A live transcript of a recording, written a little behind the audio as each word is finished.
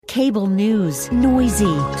Cable news,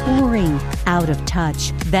 noisy, boring, out of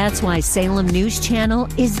touch. That's why Salem News Channel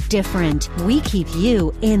is different. We keep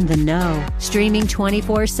you in the know. Streaming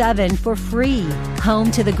 24/7 for free.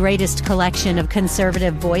 Home to the greatest collection of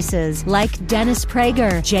conservative voices like Dennis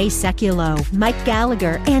Prager, Jay Sekulow, Mike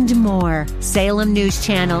Gallagher, and more. Salem News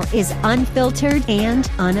Channel is unfiltered and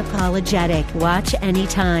unapologetic. Watch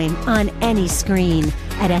anytime, on any screen,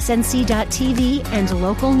 at snc.tv and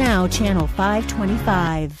Local Now Channel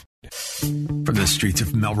 525. From the streets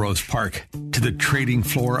of Melrose Park to the trading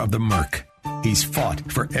floor of the Merc, he's fought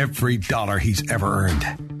for every dollar he's ever earned.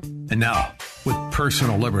 And now, with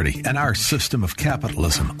personal liberty and our system of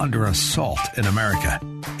capitalism under assault in America,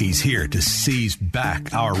 he's here to seize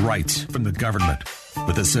back our rights from the government.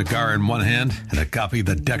 With a cigar in one hand and a copy of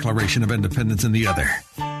the Declaration of Independence in the other,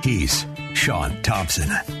 he's Sean Thompson.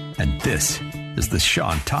 And this is the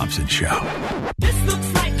Sean Thompson Show. This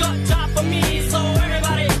looks like a job for me, so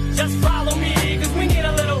everybody just follow me, because we need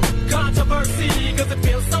a little controversy, because it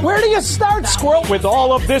feels so... Where do you start, Squirrel, with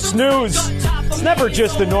all of this news? It's never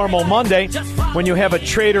just a normal Monday when you have a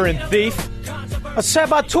traitor and thief, a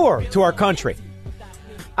saboteur to our country.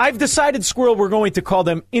 I've decided, Squirrel, we're going to call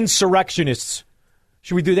them insurrectionists.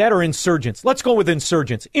 Should we do that or insurgents? Let's go with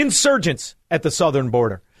insurgents. Insurgents at the southern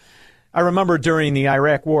border. I remember during the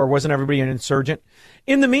Iraq War, wasn't everybody an insurgent?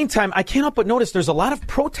 In the meantime, I can't help but notice there's a lot of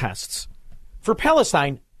protests for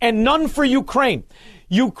Palestine and none for Ukraine.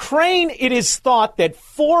 Ukraine, it is thought that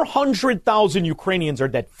 400,000 Ukrainians are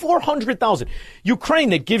dead. 400,000. Ukraine,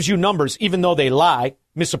 that gives you numbers, even though they lie,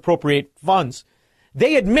 misappropriate funds,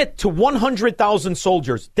 they admit to 100,000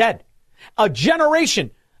 soldiers dead. A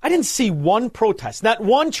generation. I didn't see one protest, not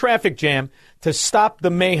one traffic jam to stop the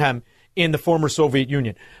mayhem in the former Soviet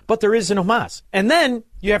Union. But there is in Hamas. And then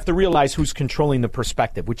you have to realize who's controlling the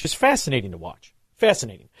perspective, which is fascinating to watch.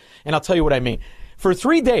 Fascinating. And I'll tell you what I mean. For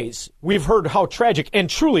 3 days, we've heard how tragic, and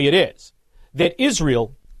truly it is, that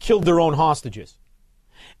Israel killed their own hostages.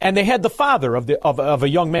 And they had the father of a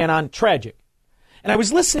young man on. Tragic. And I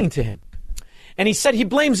was listening to him. And he said he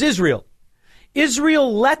blames Israel.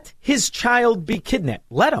 Israel let his child be kidnapped.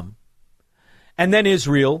 Let him. And then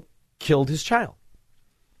Israel killed his child.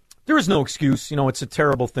 There is no excuse. You know, it's a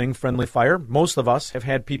terrible thing, friendly fire. Most of us have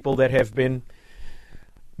had people that have been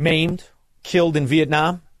maimed, killed in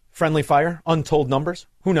Vietnam. Friendly fire, untold numbers.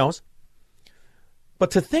 Who knows?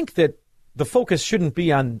 But to think that the focus shouldn't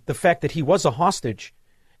be on the fact that he was a hostage,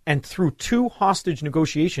 and through 2 hostage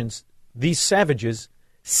negotiations, these savages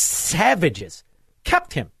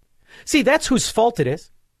kept him. See, that's whose fault it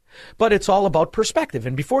is. But it's all about perspective.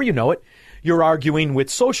 And before you know it, you're arguing with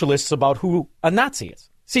socialists about who a Nazi is.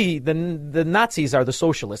 See, the Nazis are the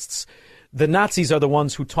socialists. The Nazis are the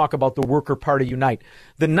ones who talk about the Worker Party Unite.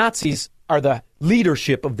 The Nazis are the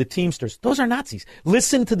leadership of the Teamsters. Those are Nazis.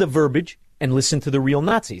 Listen to the verbiage and listen to the real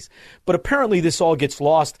Nazis. But apparently this all gets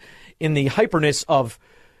lost in the hyperness of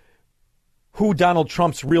who Donald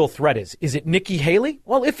Trump's real threat is. Is it Nikki Haley?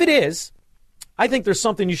 Well, if it is, I think there's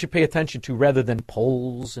something you should pay attention to rather than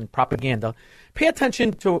polls and propaganda. Pay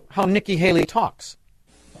attention to how Nikki Haley talks.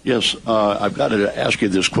 Yes, I've got to ask you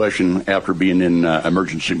this question after being in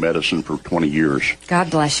emergency medicine for 20 years. God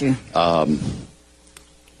bless you.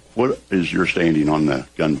 What is your standing on the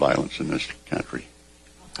gun violence in this country?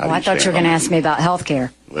 I thought you were going to ask me about health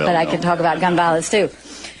care, but I can talk about gun violence too.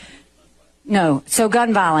 No, so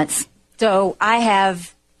gun violence. So I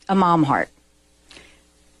have a mom heart.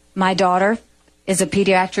 My daughter is a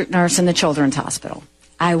pediatric nurse in the Children's Hospital.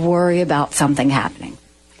 I worry about something happening.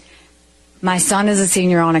 My son is a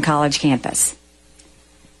senior on a college campus.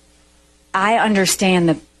 I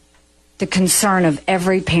understand the concern of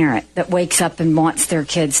every parent that wakes up and wants their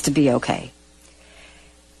kids to be okay.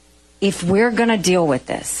 If we're going to deal with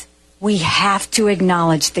this, we have to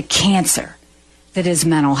acknowledge the cancer that is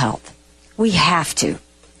mental health. We have to.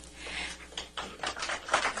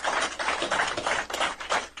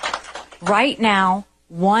 Right now,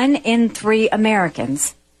 1 in 3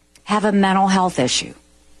 Americans have a mental health issue.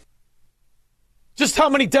 Just how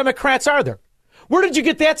many Democrats are there? Where did you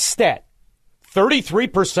get that stat?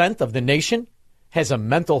 33% of the nation has a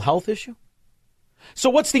mental health issue? So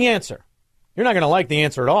what's the answer? You're not going to like the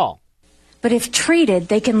answer at all. But if treated,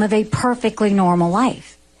 they can live a perfectly normal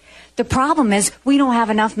life. The problem is we don't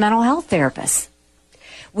have enough mental health therapists.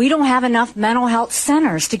 We don't have enough mental health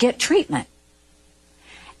centers to get treatment.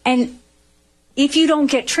 And if you don't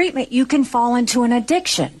get treatment, you can fall into an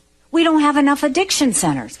addiction. We don't have enough addiction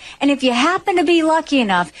centers. And if you happen to be lucky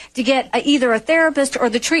enough to get either a therapist or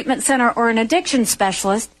the treatment center or an addiction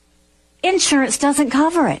specialist, insurance doesn't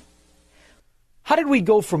cover it. How did we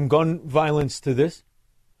go from gun violence to this?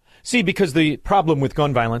 See, because the problem with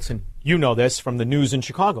gun violence, and you know this from the news in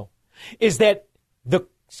Chicago, is that the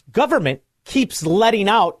government keeps letting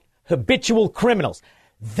out habitual criminals.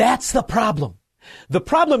 That's the problem. The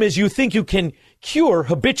problem is you think you can cure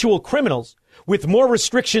habitual criminals with more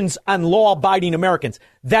restrictions on law-abiding Americans.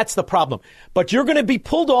 That's the problem. But you're going to be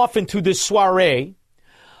pulled off into this soiree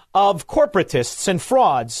of corporatists and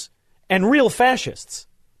frauds and real fascists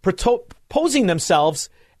posing themselves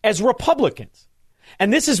as Republicans.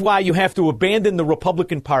 And this is why you have to abandon the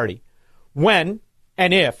Republican Party when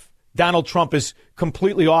and if Donald Trump is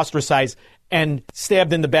completely ostracized and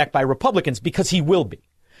stabbed in the back by Republicans, because he will be.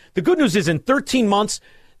 The good news is in 13 months,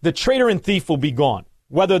 the traitor and thief will be gone.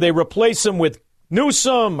 Whether they replace him with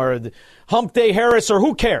Newsom or Hump Day Harris or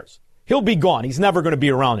who cares? He'll be gone. He's never going to be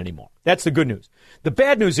around anymore. That's the good news. The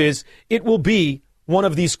bad news is it will be one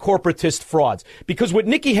of these corporatist frauds, because what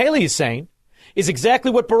Nikki Haley is saying is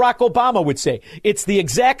exactly what Barack Obama would say. It's the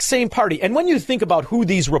exact same party. And when you think about who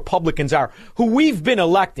these Republicans are, who we've been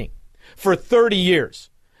electing for 30 years,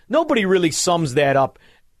 nobody really sums that up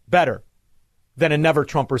better than a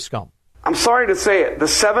never-Trumper scum. I'm sorry to say it. The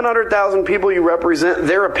 700,000 people you represent,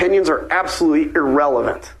 their opinions are absolutely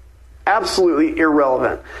irrelevant. Absolutely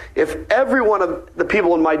irrelevant. If every one of the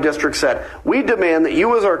people in my district said, we demand that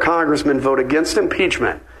you as our congressman vote against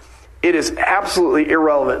impeachment, it is absolutely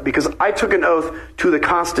irrelevant, because I took an oath to the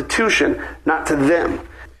Constitution, not to them.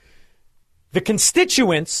 The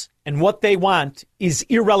constituents and what they want is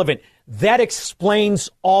irrelevant. That explains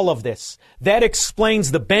all of this. That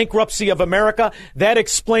explains the bankruptcy of America. That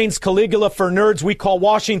explains Caligula for nerds we call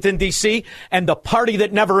Washington, D.C., and the party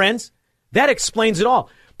that never ends. That explains it all.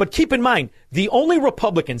 But keep in mind, the only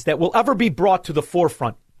Republicans that will ever be brought to the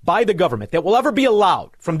forefront by the government, that will ever be allowed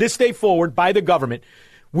from this day forward by the government,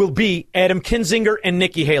 will be Adam Kinzinger and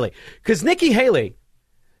Nikki Haley. Because Nikki Haley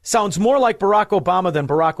sounds more like Barack Obama than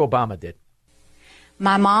Barack Obama did.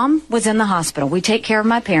 My mom was in the hospital. We take care of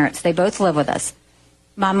my parents. They both live with us.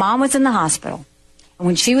 My mom was in the hospital. And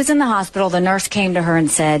when she was in the hospital, the nurse came to her and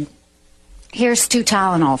said, here's 2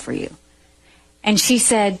 Tylenol for you. And she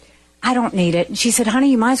said, I don't need it. And she said, honey,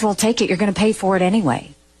 you might as well take it. You're going to pay for it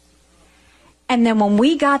anyway. And then when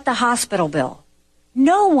we got the hospital bill,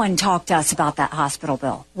 no one talked to us about that hospital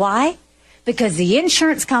bill. Why? Because the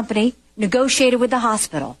insurance company negotiated with the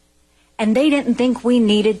hospital, and they didn't think we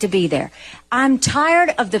needed to be there. I'm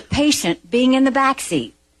tired of the patient being in the back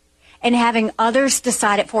seat and having others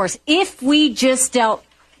decide it for us. If we just dealt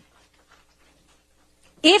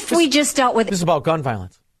with... This is about gun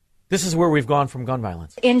violence. This is where we've gone from gun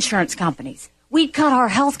violence. Insurance companies. We'd cut our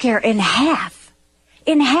health care in half.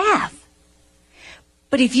 In half.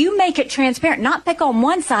 But if you make it transparent, not pick on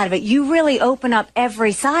one side of it, you really open up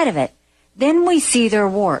every side of it, then we see their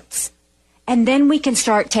warts. And then we can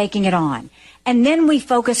start taking it on. And then we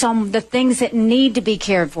focus on the things that need to be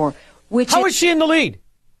cared for. How is she in the lead?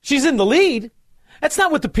 She's in the lead. That's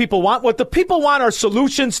not what the people want. What the people want are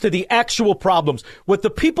solutions to the actual problems. What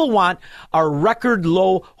the people want are record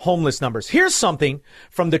low homeless numbers. Here's something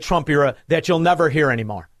from the Trump era that you'll never hear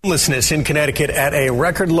anymore. Homelessness in Connecticut at a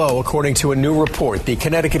record low, according to a new report. The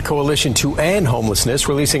Connecticut Coalition to End Homelessness,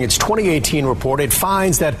 releasing its 2018 report, it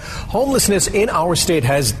finds that homelessness in our state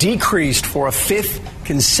has decreased for a 5th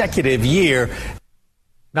consecutive year.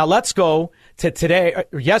 Now let's go to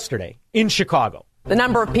yesterday in Chicago. The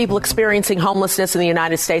number of people experiencing homelessness in the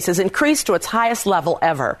United States has increased to its highest level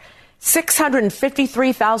ever.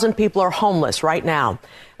 653,000 people are homeless right now.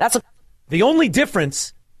 The only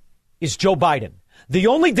difference is Joe Biden. The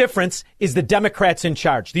only difference is the Democrats in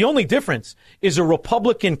charge. The only difference is a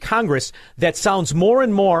Republican Congress that sounds more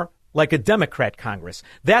and more like a Democrat Congress.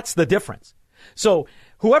 That's the difference. So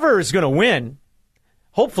whoever is going to win,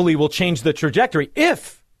 hopefully will change the trajectory.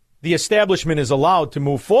 If the establishment is allowed to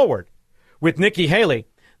move forward with Nikki Haley,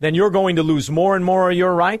 then you're going to lose more and more of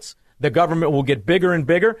your rights. The government will get bigger and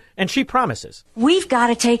bigger, and she promises. We've got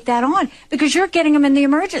to take that on, because you're getting them in the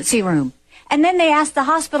emergency room. And then they ask the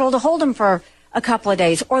hospital to hold them for a couple of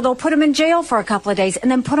days, or they'll put them in jail for a couple of days and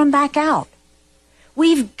then put them back out.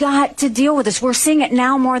 We've got to deal with this. We're seeing it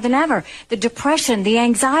now more than ever. The depression, the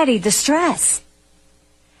anxiety, the stress.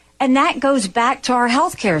 And that goes back to our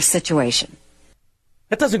healthcare situation.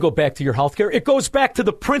 That doesn't go back to your health care. It goes back to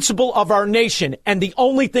the principle of our nation and the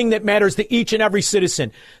only thing that matters to each and every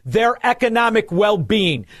citizen, their economic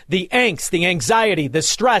well-being. The angst, the anxiety, the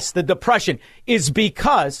stress, the depression is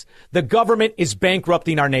because the government is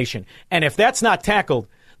bankrupting our nation. And if that's not tackled,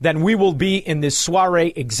 then we will be in this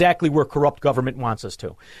soiree exactly where corrupt government wants us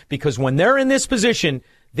to. Because when they're in this position,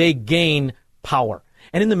 they gain power.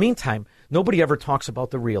 And in the meantime, nobody ever talks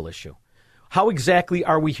about the real issue. How exactly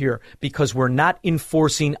are we here? Because we're not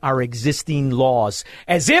enforcing our existing laws.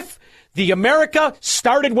 As if the America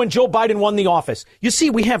started when Joe Biden won the office. You see,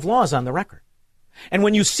 we have laws on the record. And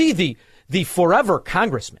when you see the forever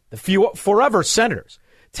congressmen, the forever senators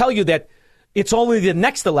tell you that it's only the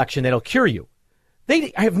next election that'll cure you,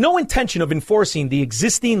 they have no intention of enforcing the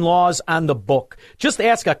existing laws on the book. Just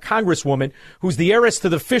ask a congresswoman who's the heiress to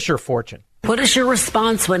the Fisher fortune. What is your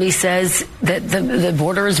response when he says that the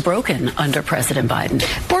border is broken under President Biden?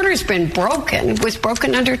 Border's been broken. It was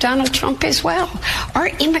broken under Donald Trump as well. Our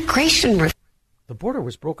immigration... The border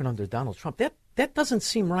was broken under Donald Trump. That doesn't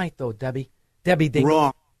seem right, though, Debbie. Debbie Dingle.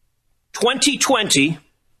 Wrong. 2020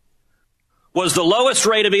 was the lowest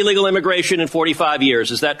rate of illegal immigration in 45 years.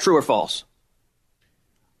 Is that true or false?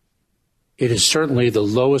 It is certainly the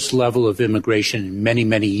lowest level of immigration in many,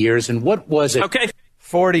 many years. And what was it? Okay.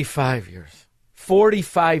 45 years.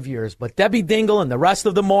 45 years. But Debbie Dingle and the rest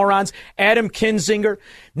of the morons, Adam Kinzinger,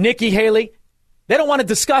 Nikki Haley, they don't want to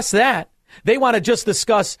discuss that. They want to just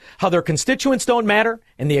discuss how their constituents don't matter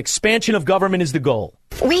and the expansion of government is the goal.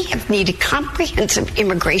 We have needed comprehensive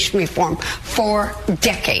immigration reform for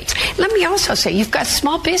decades. Let me also say, you've got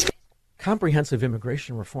small business. Comprehensive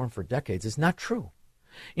immigration reform for decades is not true.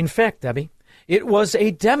 In fact, Debbie, it was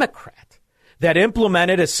a Democrat that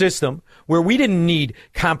implemented a system where we didn't need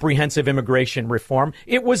comprehensive immigration reform.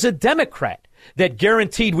 It was a Democrat that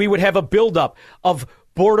guaranteed we would have a buildup of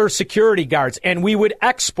border security guards and we would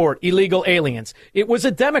export illegal aliens. It was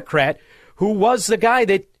a Democrat who was the guy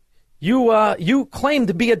that you claimed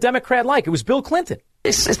to be a Democrat like. It was Bill Clinton.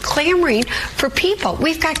 This is clamoring for people.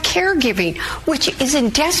 We've got caregiving, which is in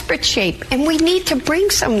desperate shape, and we need to bring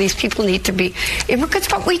some of these people need to be immigrants,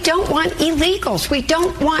 but we don't want illegals. We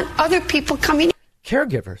don't want other people coming.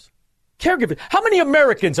 Caregivers. How many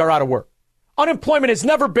Americans are out of work? Unemployment has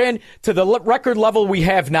never been to the record level we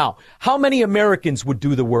have now. How many Americans would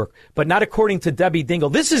do the work? But not according to Debbie Dingle.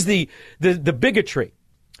 This is the bigotry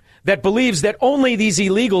that believes that only these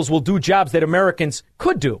illegals will do jobs that Americans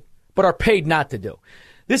could do, but are paid not to do.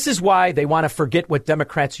 This is why they want to forget what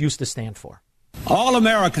Democrats used to stand for. All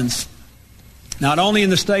Americans, not only in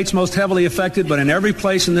the states most heavily affected, but in every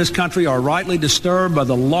place in this country, are rightly disturbed by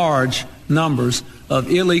the large numbers of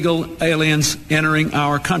illegal aliens entering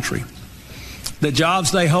our country. The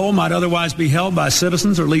jobs they hold might otherwise be held by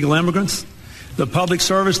citizens or legal immigrants. The public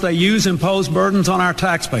service they use impose burdens on our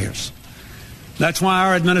taxpayers. That's why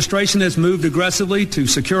our administration has moved aggressively to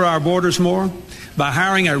secure our borders more, by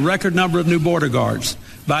hiring a record number of new border guards,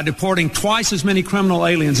 by deporting twice as many criminal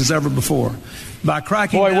aliens as ever before, by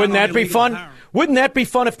cracking down on wouldn't that be fun? hiring. Wouldn't that be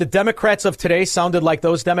fun if the Democrats of today sounded like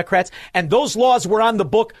those Democrats? And those laws were on the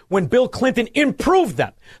book when Bill Clinton improved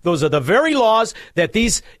them. Those are the very laws that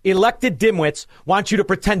these elected dimwits want you to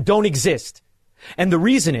pretend don't exist. And the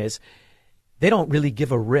reason is they don't really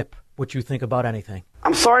give a rip what you think about anything.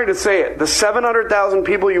 I'm sorry to say it. The 700,000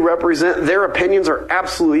 people you represent, their opinions are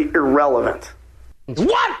absolutely irrelevant.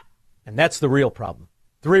 What? And that's the real problem.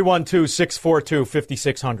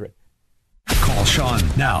 312-642-5600. Call Sean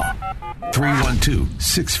now.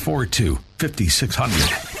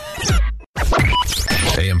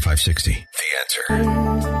 312-642-5600. AM 560. The Answer.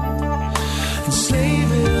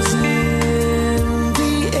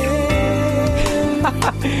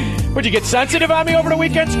 Would you get sensitive on me over the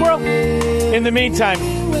weekend, Squirrel? In the meantime,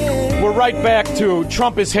 we're right back to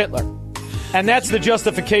Trump is Hitler. And that's the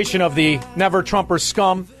justification of the never-Trumper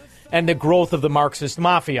scum and the growth of the Marxist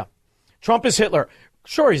mafia. Trump is Hitler.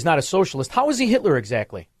 Sure, he's not a socialist. How is he Hitler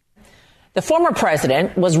exactly? The former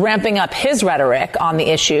president was ramping up his rhetoric on the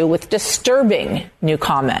issue with disturbing new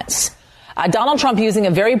comments. Donald Trump using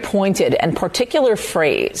a very pointed and particular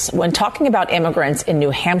phrase when talking about immigrants in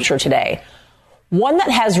New Hampshire today, one that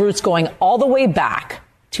has roots going all the way back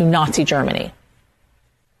to Nazi Germany.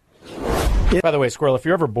 By the way, Squirrel, if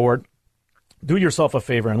you're ever bored, do yourself a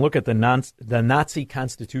favor and look at the Nazi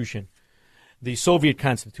Constitution, the Soviet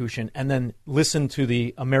Constitution, and then listen to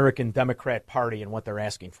the American Democrat Party and what they're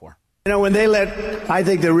asking for. You know, when they I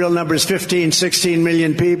think the real number is 15, 16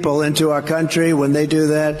 million people into our country. When they do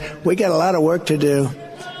that, we got a lot of work to do.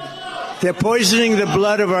 They're poisoning the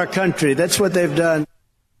blood of our country. That's what they've done.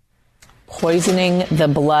 Poisoning the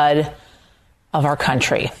blood of our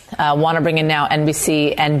country. Want to bring in now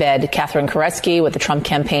NBC embed Catherine Koretsky with the Trump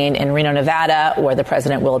campaign in Reno, Nevada, where the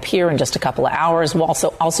president will appear in just a couple of hours. We'll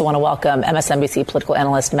also want to welcome MSNBC political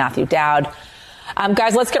analyst Matthew Dowd.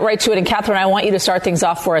 Guys, let's get right to it. And Catherine, I want you to start things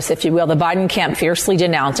off for us, if you will. The Biden camp fiercely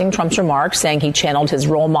denouncing Trump's remarks, saying he channeled his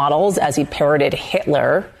role models as he parroted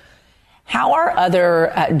Hitler. How are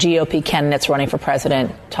other GOP candidates running for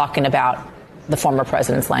president talking about the former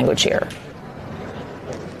president's language here?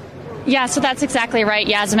 Yeah, so that's exactly right,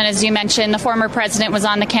 Yasmin. As you mentioned, the former president was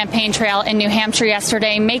on the campaign trail in New Hampshire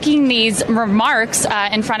yesterday making these remarks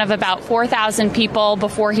in front of about 4,000 people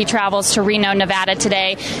before he travels to Reno, Nevada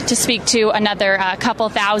today to speak to another couple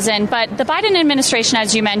thousand. But the Biden administration,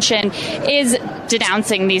 as you mentioned, is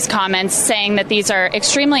denouncing these comments, saying that these are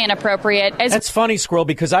extremely inappropriate. That's funny, Squirrel,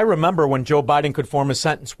 because I remember when Joe Biden could form a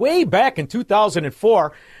sentence way back in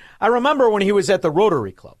 2004. I remember when he was at the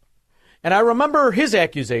Rotary Club. And I remember his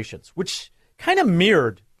accusations, which kind of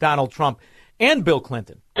mirrored Donald Trump and Bill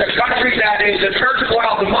Clinton. The country that is an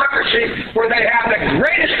erstwhile democracy where they have the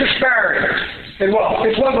greatest disparity in wealth.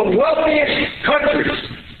 It's one of the wealthiest countries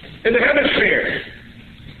in the hemisphere.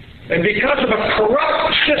 And because of a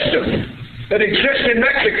corrupt system that exists in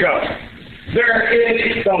Mexico, there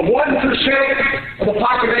is the 1% of the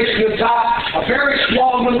population at the top, a very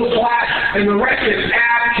small middle class, and the rest is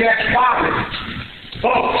abject poverty.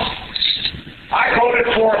 Folks, I voted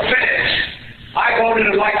for a fence. I voted,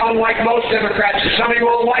 unlike most Democrats, and some of you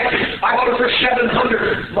won't like it, I voted for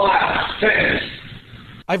 700-mile fence.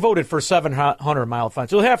 I voted for 700-mile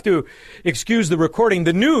fence. You'll have to excuse the recording.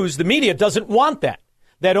 The news, the media doesn't want that.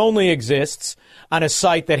 That only exists on a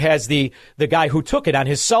site that has the guy who took it on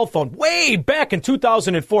his cell phone way back in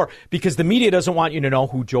 2004 because the media doesn't want you to know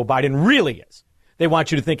who Joe Biden really is. They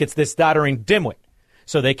want you to think it's this doddering dimwit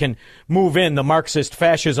so they can move in the Marxist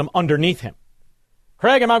fascism underneath him.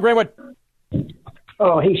 Craig, I'm on Greenwood.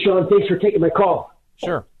 Oh, hey, Sean, thanks for taking my call.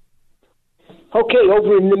 Sure. Okay,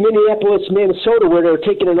 over in Minneapolis, Minnesota, where they're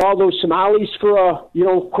taking in all those Somalis for,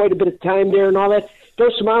 quite a bit of time there and all that.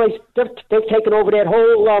 Those Somalis, they've taken over that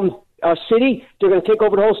whole city. They're going to take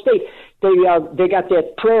over the whole state. They got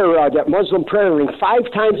that prayer, that Muslim prayer ring,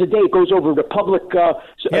 5 times a day. It goes over the public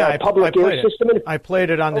public air system. I played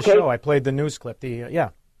it on the show. I played the news clip.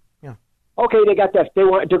 Okay, they got that. They're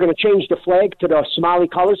going to change the flag to the Somali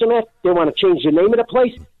colors in it. They want to change the name of the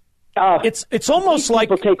place. It's almost like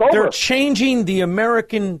they're changing the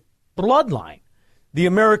American bloodline, the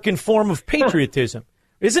American form of patriotism,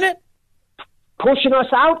 isn't it? Pushing us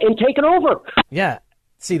out and taking over. Yeah.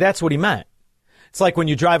 See, that's what he meant. It's like when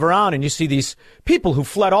you drive around and you see these people who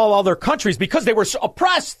fled all other countries because they were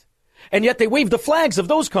oppressed, and yet they waved the flags of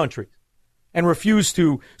those countries and refused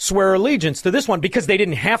to swear allegiance to this one because they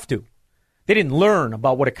didn't have to. They didn't learn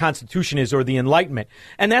about what a constitution is or the Enlightenment.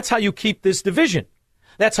 And that's how you keep this division.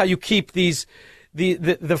 That's how you keep the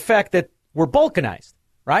fact that we're balkanized,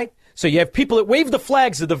 right? So you have people that wave the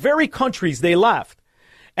flags of the very countries they left.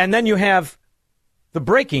 And then you have the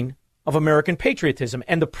breaking of American patriotism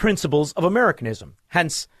and the principles of Americanism,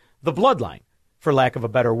 hence the bloodline, for lack of a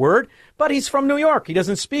better word. But he's from New York. He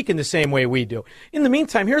doesn't speak in the same way we do. In the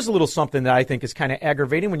meantime, here's a little something that I think is kind of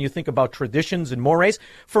aggravating when you think about traditions and mores.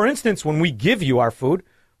 For instance, when we give you our food,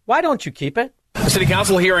 why don't you keep it? A city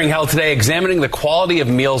council hearing held today examining the quality of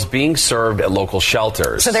meals being served at local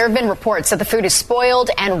shelters. So there have been reports that the food is spoiled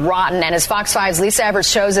and rotten. And as Fox 5's Lisa Everett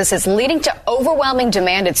shows us, it's leading to overwhelming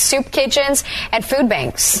demand at soup kitchens and food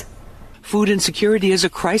banks. Food insecurity is a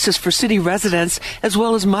crisis for city residents as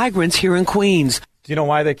well as migrants here in Queens. Do you know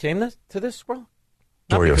why they came to this, Squirrel?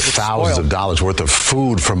 Story of thousands of dollars worth of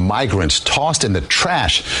food from migrants tossed in the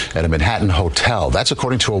trash at a Manhattan hotel. That's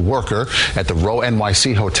according to a worker at the Row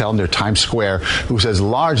NYC hotel near Times Square who says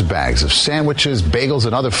large bags of sandwiches, bagels,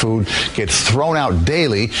 and other food get thrown out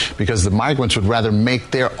daily because the migrants would rather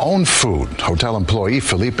make their own food. Hotel employee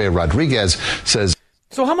Felipe Rodriguez says.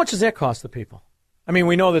 So how much does that cost the people? I mean,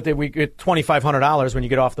 we know that we get $2,500 when you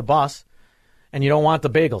get off the bus and you don't want the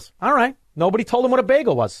bagels. All right. Nobody told them what a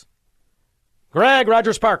bagel was. Greg,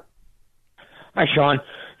 Rogers Park. Hi, Sean.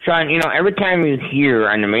 Sean, every time you hear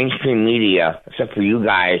on the mainstream media, except for you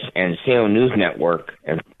guys and Salem News Network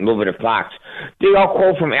and a little bit of Fox, they all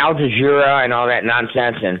quote from Al Jazeera and all that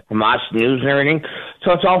nonsense and Hamas News and everything.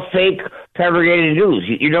 So it's all fake, fabricated news.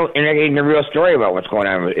 You're not getting the real story about what's going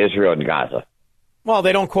on with Israel and Gaza. Well,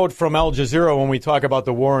 they don't quote from Al Jazeera when we talk about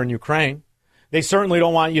the war in Ukraine. They certainly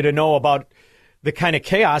don't want you to know about the kind of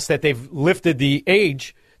chaos that they've lifted the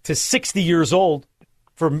age to 60 years old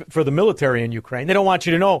for the military in Ukraine. They don't want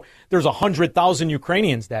you to know there's 100,000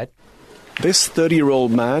 Ukrainians dead. This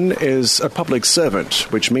 30-year-old man is a public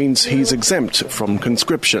servant, which means he's exempt from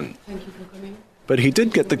conscription. But he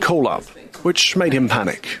did get the call-up, which made him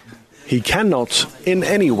panic. He cannot in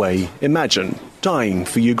any way imagine dying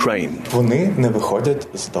for Ukraine.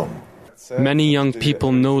 Many young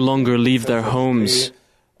people no longer leave their homes.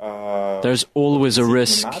 There's always a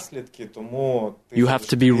risk. You have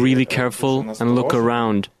to be really careful and look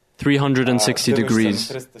around. 360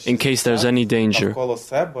 degrees, in case there's any danger.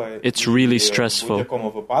 It's really stressful.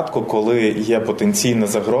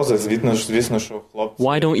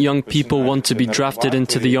 Why don't young people want to be drafted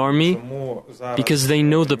into the army? Because they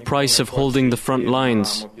know the price of holding the front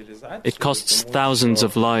lines. It costs thousands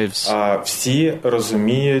of lives.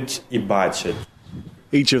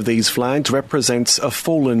 Each of these flags represents a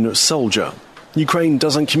fallen soldier. Ukraine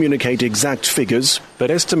doesn't communicate exact figures, but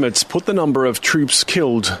estimates put the number of troops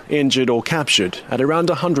killed, injured or captured at around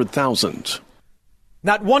 100,000.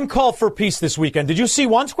 Not one call for peace this weekend. Did you see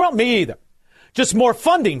one, Squirrel? Me either. Just more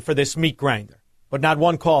funding for this meat grinder, but not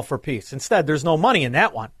one call for peace. Instead, there's no money in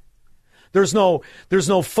that one. There's no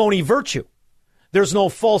phony virtue. There's no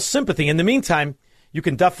false sympathy. In the meantime, you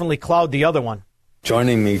can definitely cloud the other one.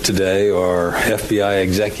 Joining me today are FBI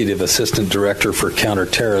Executive Assistant Director for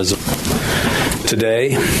Counterterrorism.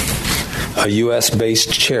 Today, a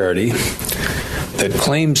U.S.-based charity that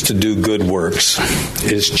claims to do good works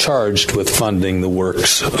is charged with funding the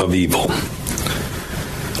works of evil.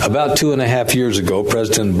 About 2.5 years ago,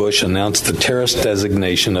 President Bush announced the terrorist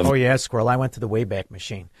designation of... Oh, yeah, Squirrel. I went to the Wayback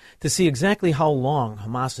Machine to see exactly how long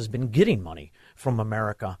Hamas has been getting money from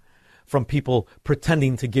America, from people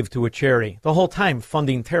pretending to give to a charity, the whole time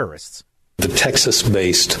funding terrorists. The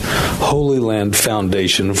Texas-based Holy Land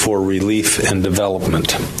Foundation for Relief and Development.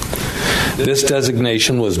 This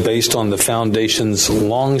designation was based on the foundation's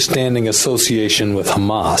long-standing association with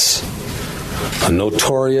Hamas, a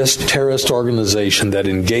notorious terrorist organization that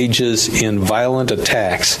engages in violent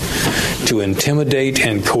attacks to intimidate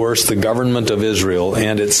and coerce the government of Israel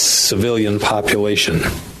and its civilian population.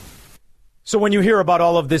 So when you hear about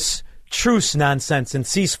all of this truce nonsense and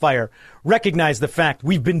ceasefire, recognize the fact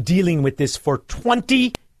we've been dealing with this for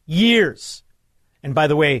 20 years. And by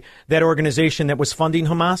the way, that organization that was funding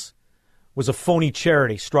Hamas was a phony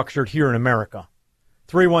charity structured here in America.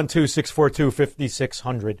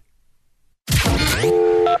 312-642-5600.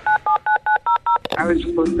 I was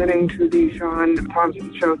listening to the Sean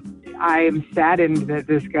Thompson show. I am saddened that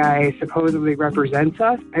this guy supposedly represents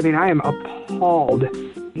us. I mean, I am appalled.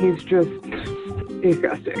 He's just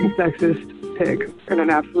disgusting, sexist pig, and an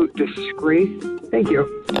absolute disgrace. Thank you.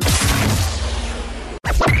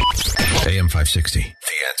 AM 560, The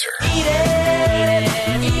Answer.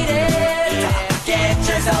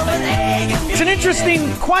 It's an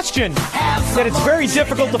interesting question that it's very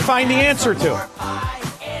difficult to find the answer to.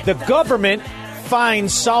 The government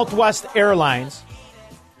fines Southwest Airlines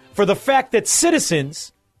for the fact that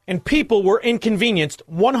citizens and people were inconvenienced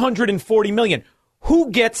 $140 million.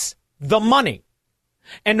 Who gets the money?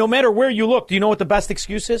 And no matter where you look, do you know what the best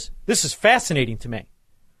excuse is? This is fascinating to me.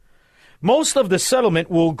 Most of the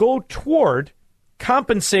settlement will go toward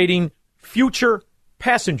compensating future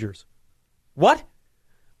passengers. What?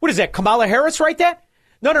 What is that, Kamala Harris write that?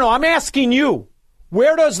 No, I'm asking you.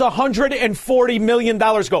 Where does the $140 million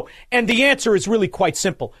go? And the answer is really quite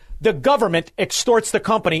simple. The government extorts the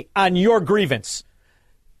company on your grievance.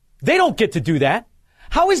 They don't get to do that.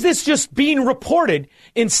 How is this just being reported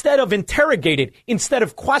instead of interrogated, instead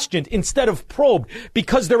of questioned, instead of probed?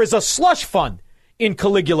 Because there is a slush fund in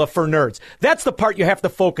Caligula for nerds. That's the part you have to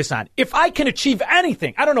focus on. If I can achieve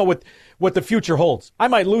anything, I don't know what the future holds. I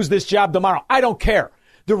might lose this job tomorrow. I don't care.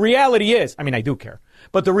 The reality is, I mean, I do care.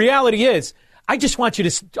 But the reality is, I just want you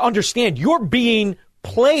to understand you're being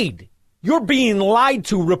played. You're being lied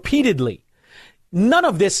to repeatedly. None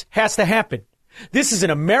of this has to happen. This is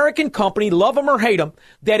an American company, love them or hate them,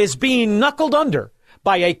 that is being knuckled under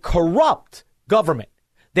by a corrupt government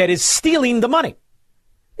that is stealing the money.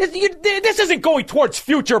 This isn't going towards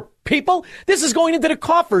future people. This is going into the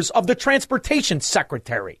coffers of the transportation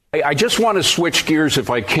secretary. I just want to switch gears, if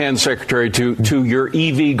I can, Secretary, to your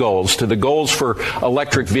EV goals, to the goals for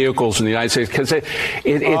electric vehicles in the United States. Because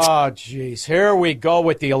it's... Oh, geez. Here we go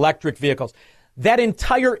with the electric vehicles. That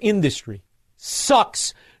entire industry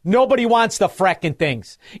sucks. Nobody wants the fracking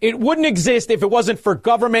things. It wouldn't exist if it wasn't for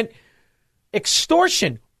government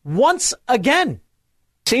extortion once again.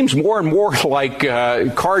 Seems more and more like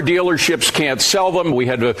car dealerships can't sell them. We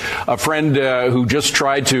had a friend who just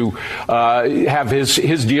tried to have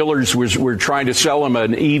his dealers were trying to sell him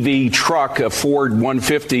an EV truck, a Ford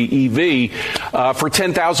 150 EV, for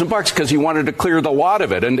 $10,000 because he wanted to clear the lot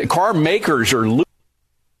of it. And car makers are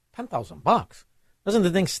 $10,000. Doesn't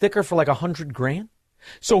the thing sticker for like $100,000?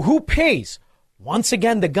 So who pays? Once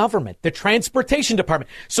again, the government, the transportation department.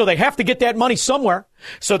 So they have to get that money somewhere.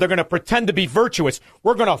 So they're going to pretend to be virtuous.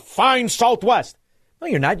 We're going to fine Southwest. No,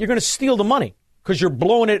 you're not. You're going to steal the money because you're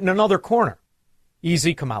blowing it in another corner.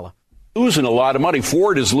 Easy, Kamala. losing a lot of money.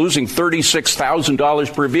 Ford is losing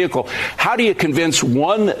 $36,000 per vehicle. How do you convince,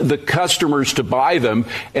 one, the customers to buy them,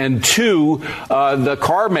 and two, the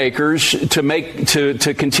car makers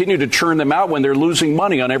to continue to churn them out when they're losing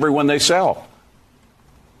money on every one they sell?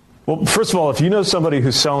 Well, first of all, if you know somebody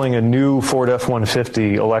who's selling a new Ford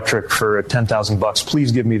F-150 electric for $10,000,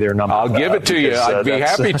 please give me their number. I'll give it to you. I'd be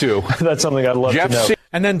happy to. That's something I'd love to know.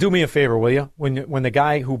 And then do me a favor, will you? When the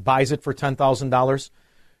guy who buys it for $10,000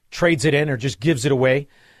 trades it in or just gives it away,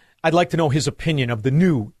 I'd like to know his opinion of the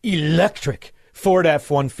new electric Ford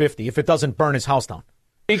F-150 if it doesn't burn his house down.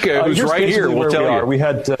 Who's right here will tell you. We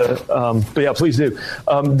had, but yeah, please do.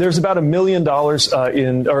 There's about $1 million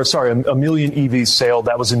a million EVs sold.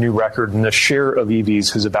 That was a new record, and the share of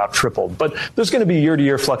EVs has about tripled. But there's going to be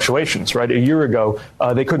year-to-year fluctuations, right? A year ago,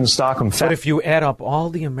 they couldn't stock them. But if you add up all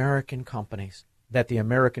the American companies that the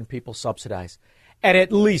American people subsidize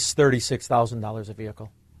at least $36,000 a vehicle,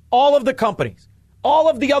 all of the companies, all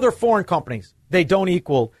of the other foreign companies, they don't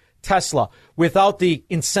equal Tesla without the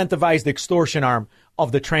incentivized extortion arm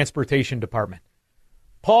of the Transportation Department.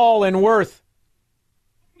 Paul in Worth.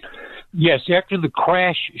 Yes, after the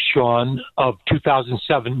crash, Sean, of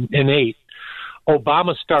 2007 and 8,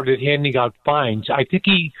 Obama started handing out fines. I think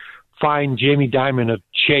he fined Jamie Dimon of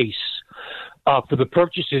Chase for the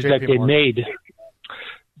purchases that they made.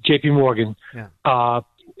 J.P. Morgan. Yeah.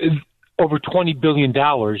 Over $20 billion,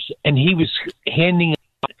 and he was handing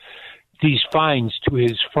out these fines to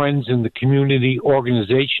his friends in the community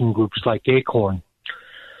organization groups like Acorn.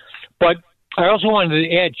 But I also wanted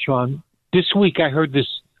to add, Sean, this week I heard this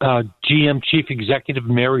GM chief executive,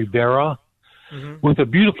 Mary Barra, with a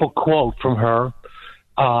beautiful quote from her,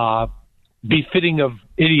 befitting of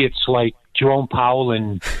idiots like Jerome Powell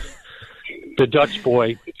and the Dutch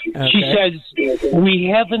boy. Okay. She says,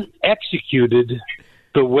 "We haven't executed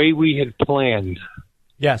the way we had planned."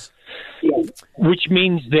 Yes. Which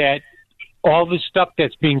means that all the stuff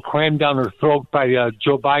that's being crammed down her throat by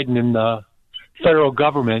Joe Biden and the federal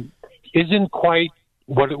government isn't quite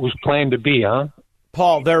what it was planned to be, huh?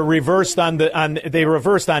 Paul, they reversed on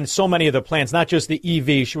so many of the plans, not just the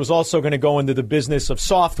EV. She was also going to go into the business of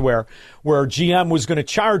software, where GM was going to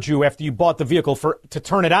charge you after you bought the vehicle to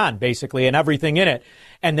turn it on, basically, and everything in it.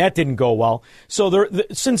 And that didn't go well. So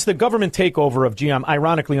since the government takeover of GM,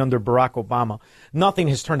 ironically under Barack Obama, nothing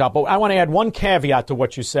has turned out. But I want to add one caveat to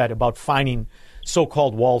what you said about fining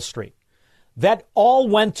so-called Wall Street. That all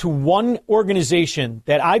went to one organization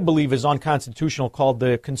that I believe is unconstitutional, called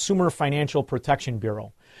the Consumer Financial Protection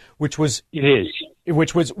Bureau, which was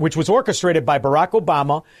orchestrated by Barack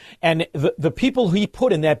Obama, and the people he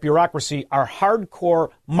put in that bureaucracy are hardcore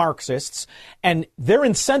Marxists, and they're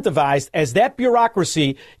incentivized as that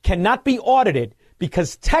bureaucracy cannot be audited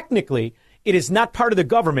because technically it is not part of the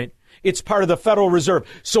government, it's part of the Federal Reserve.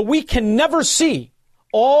 So we can never see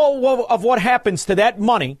all of what happens to that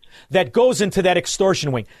money that goes into that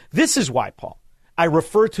extortion wing. This is why, Paul, I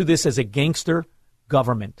refer to this as a gangster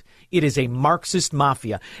government. It is a Marxist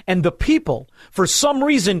mafia. And the people, for some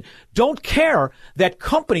reason, don't care that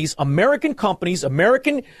American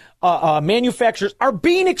manufacturers are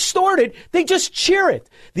being extorted. They just cheer it.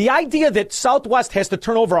 The idea that Southwest has to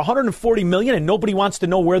turn over $140 million and nobody wants to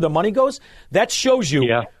know where the money goes, that shows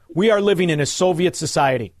you we are living in a Soviet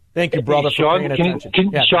society. Thank you, brother, for paying attention.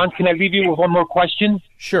 Sean, can I leave you with one more question?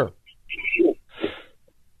 Sure.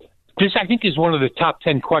 This, I think, is one of the top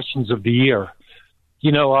 10 questions of the year.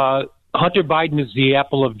 You know, Hunter Biden is the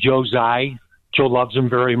apple of Joe's eye. Joe loves him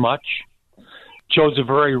very much. Joe's a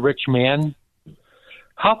very rich man.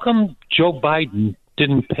 How come Joe Biden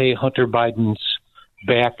didn't pay Hunter Biden's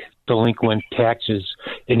back delinquent taxes,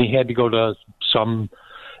 and he had to go to some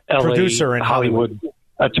LA producer in Hollywood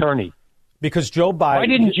attorney? Because Joe Biden... Why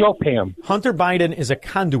didn't Joe pay him? Hunter Biden is a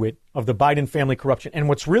conduit of the Biden family corruption. And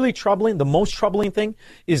what's really troubling, the most troubling thing,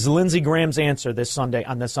 is Lindsey Graham's answer this Sunday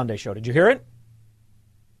on the Sunday show. Did you hear it?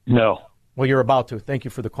 No. Well, you're about to. Thank you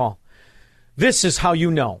for the call. This is how you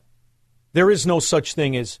know there is no such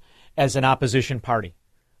thing as an opposition party.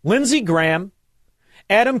 Lindsey Graham,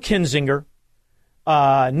 Adam Kinzinger,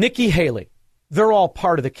 Nikki Haley, they're all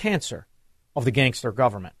part of the cancer of the gangster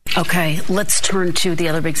government. Okay, let's turn to the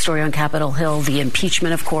other big story on Capitol Hill, the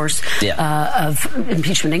impeachment, of course, of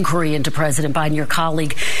impeachment inquiry into President Biden. Your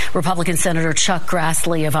colleague, Republican Senator Chuck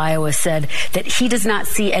Grassley of Iowa, said that he does not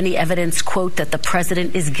see any evidence, quote, that the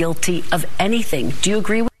president is guilty of anything. Do you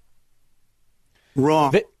agree with?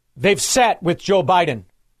 Wrong. They've sat with Joe Biden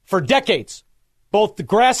for decades. Both the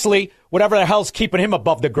Grassley, whatever the hell's keeping him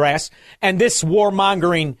above the grass, and this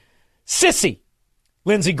warmongering sissy,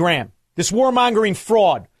 Lindsey Graham. This warmongering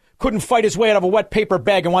fraud couldn't fight his way out of a wet paper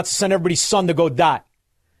bag and wants to send everybody's son to go die.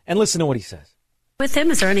 And listen to what he says. With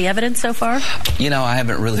him, is there any evidence so far? I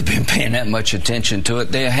haven't really been paying that much attention to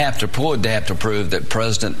it. They have to prove that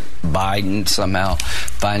President Biden somehow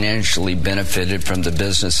financially benefited from the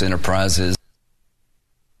business enterprises.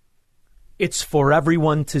 It's for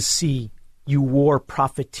everyone to see, you war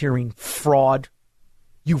profiteering fraud.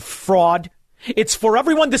 You fraud. It's for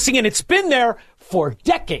everyone to see, and it's been there for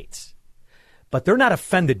decades. But they're not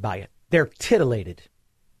offended by it. They're titillated.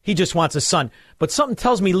 He just wants a son. But something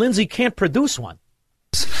tells me Lindsey can't produce one.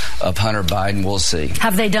 Of Hunter Biden, we'll see.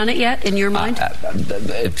 Have they done it yet, in your mind?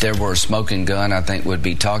 If there were a smoking gun, I think we'd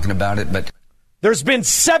be talking about it. But there's been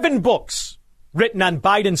 7 books written on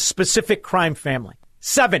Biden's specific crime family.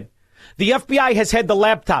 7. The FBI has had the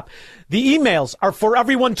laptop. The emails are for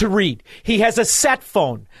everyone to read. He has a sat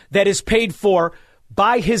phone that is paid for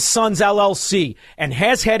by his son's LLC and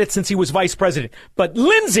has had it since he was vice president. But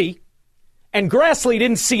Lindsey and Grassley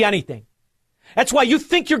didn't see anything. That's why you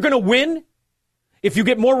think you're going to win if you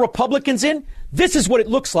get more Republicans in. This is what it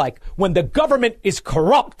looks like when the government is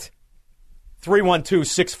corrupt.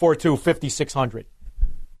 312-642-5600.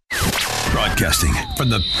 Broadcasting from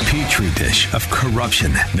the petri dish of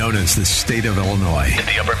corruption known as the state of Illinois. In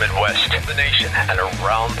the upper Midwest, the nation, and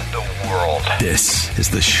around the world. This is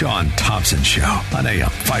the Sean Thompson Show on AM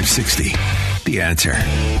 560. The Answer.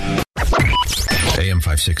 AM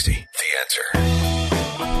 560. The Answer.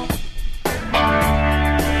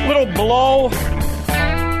 Little blow.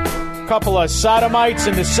 Couple of sodomites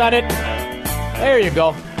in the Senate. There you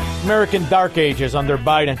go. American Dark Ages under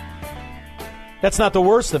Biden. That's not the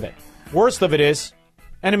worst of it. Worst of it is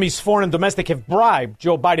enemies, foreign and domestic, have bribed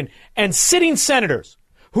Joe Biden and sitting senators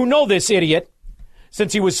who know this idiot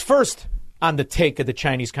since he was first on the take of the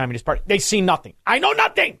Chinese Communist Party. They see nothing. I know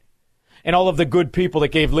nothing. And all of the good people that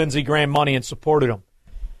gave Lindsey Graham money and supported him.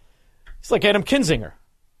 It's like Adam Kinzinger,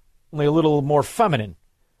 only a little more feminine.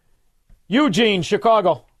 Eugene,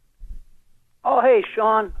 Chicago. Oh, hey,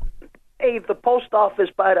 Sean. Hey, the post office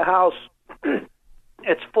by the house,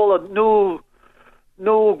 it's full of new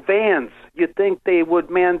vans. You'd think they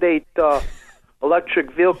would mandate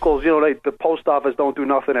electric vehicles. The post office don't do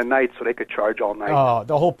nothing at night, so they could charge all night. Oh,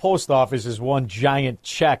 the whole post office is one giant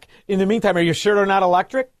check. In the meantime, are you sure they're not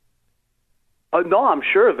electric? No, I'm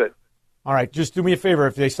sure of it. All right, just do me a favor.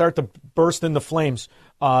 If they start to burst into flames,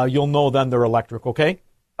 you'll know then they're electric, okay?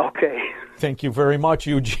 Okay. Thank you very much,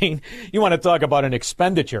 Eugene. You want to talk about an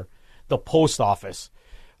expenditure? The post office.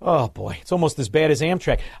 Oh, boy. It's almost as bad as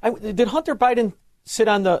Amtrak. Did Hunter Biden sit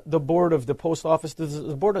on the board of the post office?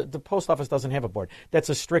 The post office doesn't have a board. That's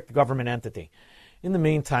a strict government entity. In the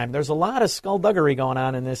meantime, there's a lot of skullduggery going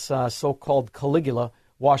on in this so-called Caligula,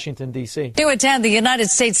 Washington, D.C. New at 10, the United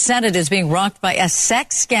States Senate is being rocked by a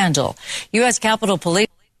sex scandal. U.S. Capitol Police.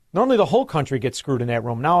 Normally the whole country gets screwed in that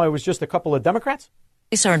room. Now it was just a couple of Democrats?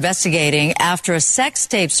 Police are investigating after a sex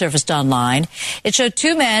tape surfaced online. It showed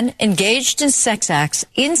 2 men engaged in sex acts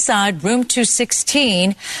inside room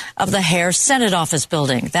 216 of the Hare Senate office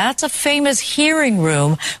building. That's a famous hearing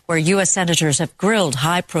room where U.S. senators have grilled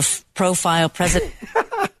high-profile president.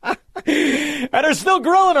 And they're still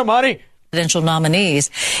grilling them, honey. Presidential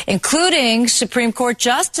nominees, including Supreme Court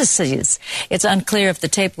justices. It's unclear if the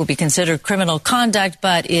tape will be considered criminal conduct,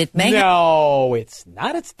 but it may... No, it's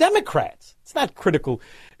not. It's Democrats. It's not critical.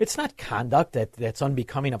 It's not conduct that's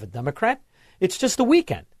unbecoming of a Democrat. It's just a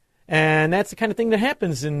weekend. And that's the kind of thing that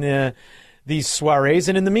happens in these soirees.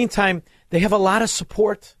 And in the meantime, they have a lot of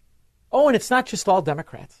support. Oh, and it's not just all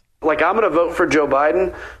Democrats. Like, I'm going to vote for Joe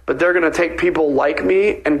Biden, but they're going to take people like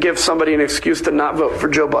me and give somebody an excuse to not vote for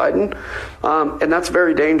Joe Biden. And that's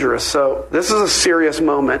very dangerous. So this is a serious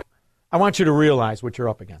moment. I want you to realize what you're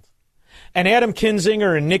up against. And Adam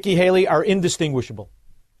Kinzinger and Nikki Haley are indistinguishable.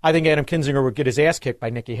 I think Adam Kinzinger would get his ass kicked by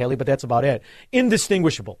Nikki Haley, but that's about it.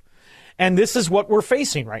 Indistinguishable. And this is what we're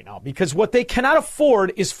facing right now, because what they cannot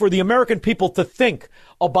afford is for the American people to think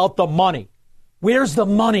about the money. Where's the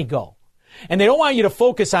money go? And they don't want you to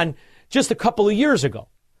focus on just a couple of years ago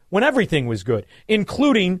when everything was good,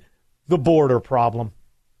 including the border problem.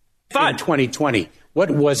 In 2020, what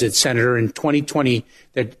was it, Senator, in 2020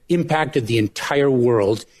 that impacted the entire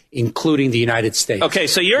world, including the United States? Okay,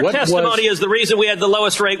 so your testimony is the reason we had the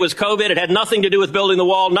lowest rate was COVID. It had nothing to do with building the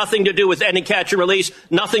wall, nothing to do with ending catch and release,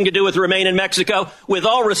 nothing to do with Remain in Mexico. With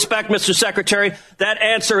all respect, Mr. Secretary, that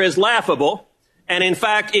answer is laughable. And in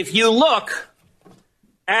fact, if you look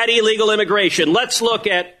at illegal immigration, let's look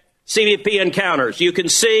at CBP encounters. You can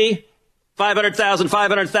see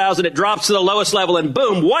 500,000, it drops to the lowest level, and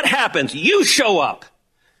boom, what happens? You show up.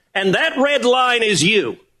 And that red line is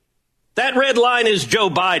you. That red line is Joe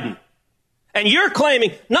Biden. And you're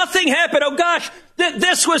claiming nothing happened. Oh, gosh,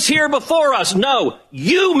 this was here before us. No,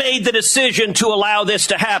 you made the decision to allow this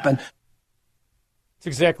to happen. That's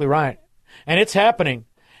exactly right. And it's happening.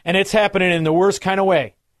 And it's happening in the worst kind of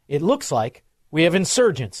way. It looks like we have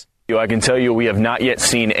insurgents. I can tell you we have not yet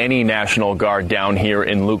seen any National Guard down here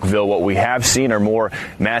in Lukeville. What we have seen are more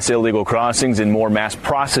mass illegal crossings and more mass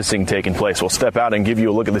processing taking place. We'll step out and give you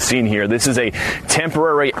a look at the scene here. This is a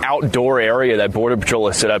temporary outdoor area that Border Patrol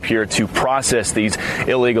has set up here to process these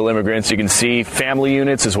illegal immigrants. You can see family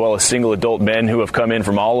units as well as single adult men who have come in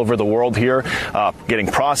from all over the world here, getting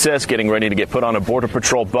processed, getting ready to get put on a Border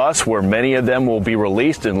Patrol bus where many of them will be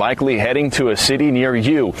released and likely heading to a city near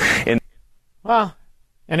you. Well,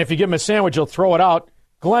 and if you give him a sandwich, he'll throw it out.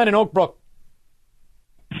 Glenn in Oak Brook.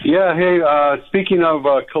 Yeah, hey, speaking of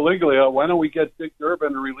Caligula, why don't we get Dick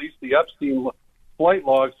Durbin to release the Epstein flight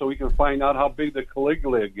log so we can find out how big the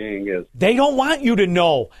Caligula gang is? They don't want you to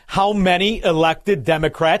know how many elected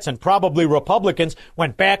Democrats and probably Republicans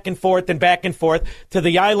went back and forth to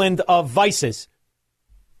the island of vices.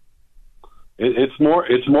 It's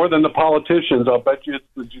more than the politicians. I'll bet you it's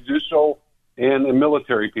the judicial and the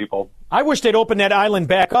military people. I wish they'd open that island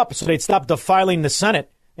back up so they'd stop defiling the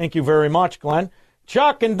Senate. Thank you very much, Glenn.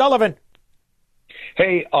 Chuck and Delavan.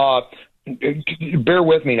 Hey, bear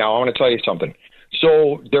with me now. I want to tell you something.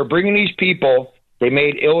 So they're bringing these people. They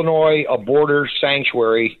made Illinois a border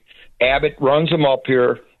sanctuary. Abbott runs them up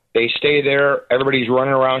here. They stay there. Everybody's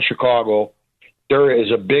running around Chicago. There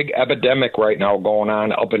is a big epidemic right now going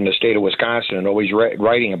on up in the state of Wisconsin, and nobody's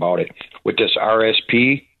writing about it with this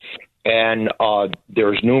RSP. And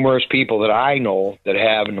there's numerous people that I know that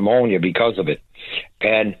have pneumonia because of it.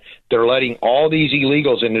 And they're letting all these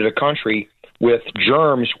illegals into the country with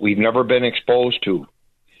germs we've never been exposed to.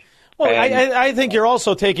 Well, I think you're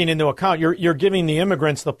also taking into account, you're giving the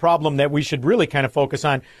immigrants the problem that we should really kind of focus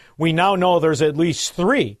on. We now know there's at least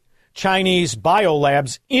 3 Chinese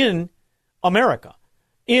biolabs in America,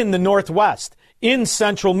 in the Northwest, in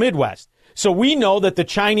Central Midwest. So we know that the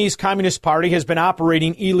Chinese Communist Party has been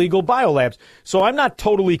operating illegal biolabs. So I'm not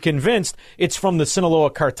totally convinced it's from the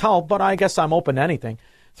Sinaloa cartel, but I guess I'm open to anything.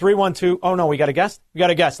 312, oh no, we got a guest? We got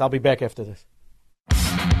a guest. I'll be back after this.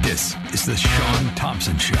 This is the Sean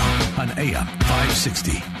Thompson Show on AM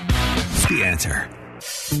 560. The Answer.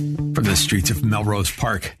 From the streets of Melrose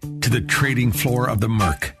Park to the trading floor of the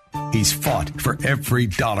Merc, he's fought for every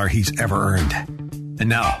dollar he's ever earned. And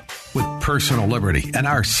now, with personal liberty and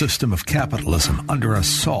our system of capitalism under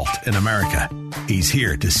assault in America, he's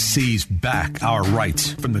here to seize back our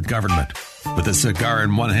rights from the government. With a cigar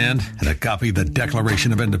in one hand and a copy of the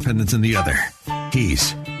Declaration of Independence in the other,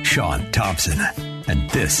 he's Sean Thompson. And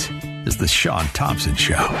this is the Sean Thompson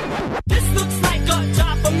Show. This looks like a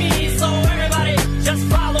job for me, so everybody just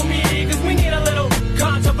follow me, because we need a little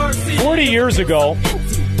controversy. 40 years ago,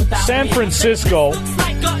 San Francisco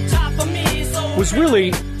was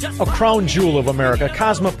really a crown jewel of America, a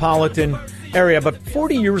cosmopolitan area. But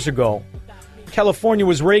 40 years ago, California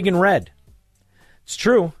was Reagan red. It's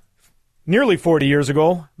true. Nearly 40 years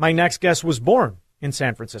ago, my next guest was born in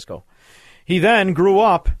San Francisco. He then grew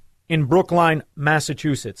up in Brookline,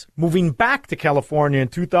 Massachusetts. Moving back to California in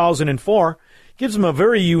 2004 gives him a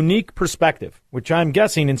very unique perspective, which I'm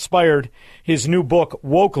guessing inspired his new book,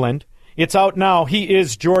 Wokeland. It's out now. He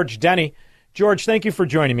is George Denny. George, thank you for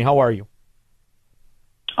joining me. How are you?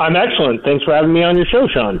 I'm excellent. Thanks for having me on your show,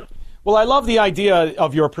 Sean. Well, I love the idea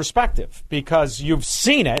of your perspective because you've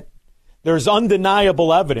seen it. There's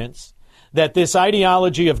undeniable evidence that this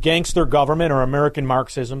ideology of gangster government or American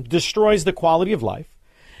Marxism destroys the quality of life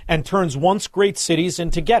and turns once great cities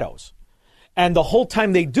into ghettos. And the whole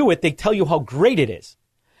time they do it, they tell you how great it is.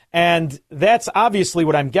 And that's obviously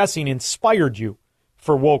what I'm guessing inspired you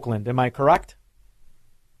for Wokeland. Am I correct?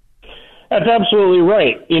 That's absolutely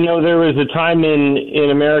right. You know, there was a time in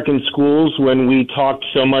American schools when we talked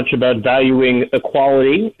so much about valuing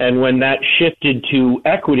equality, and when that shifted to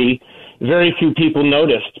equity, very few people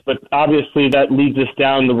noticed. But obviously that leads us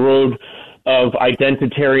down the road of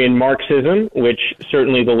identitarian Marxism, which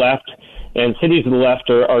certainly the left and cities of the left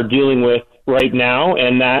are dealing with right now,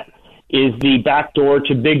 and that is the backdoor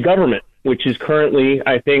to big government, which is currently,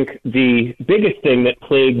 I think, the biggest thing that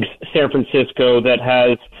plagues San Francisco, that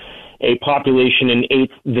has a population an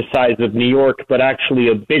eighth the size of New York, but actually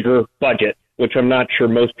a bigger budget, which I'm not sure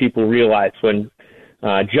most people realize when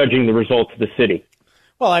judging the results of the city.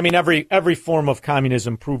 Well, I mean, every form of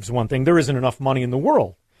communism proves one thing. There isn't enough money in the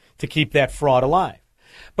world to keep that fraud alive.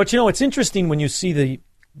 But, you know, it's interesting when you see the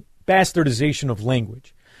bastardization of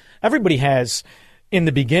language. Everybody has, in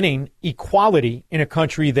the beginning, equality in a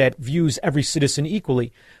country that views every citizen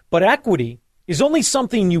equally. But equity is only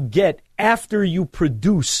something you get after you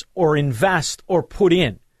produce or invest or put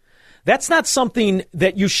in. That's not something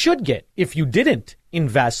that you should get if you didn't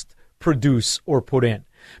invest, produce, or put in.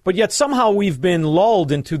 But yet somehow we've been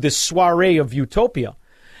lulled into this soiree of utopia.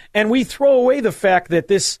 And we throw away the fact that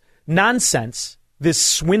this nonsense, this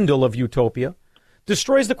swindle of utopia,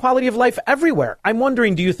 destroys the quality of life everywhere. I'm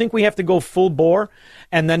wondering, do you think we have to go full bore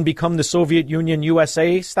and then become the Soviet Union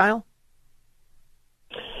USA style?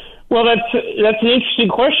 Well, that's an interesting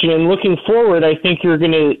question. And looking forward, I think you're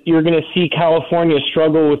gonna see California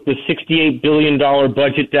struggle with the $68 billion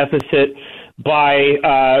budget deficit by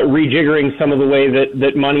rejiggering some of the way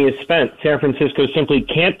that money is spent. San Francisco simply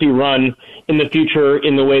can't be run in the future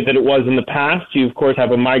in the way that it was in the past. You, of course,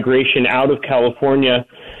 have a migration out of California,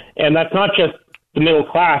 and that's not just the middle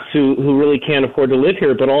class who really can't afford to live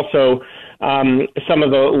here, but also some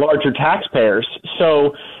of the larger taxpayers.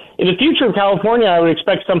 So in the future of California, I would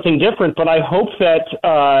expect something different, but I hope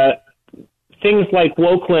that things like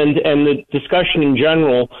Wokeland and the discussion in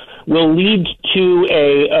general will lead to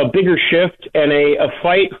a bigger shift and a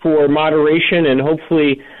fight for moderation and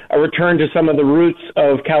hopefully a return to some of the roots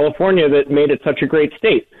of California that made it such a great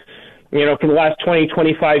state. You know, for the last 20,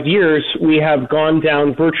 25 years, we have gone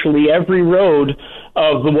down virtually every road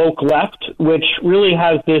of the woke left, which really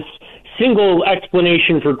has this single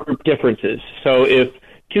explanation for group differences. So if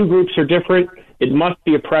two groups are different, it must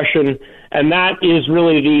be oppression, and that is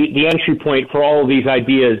really the entry point for all of these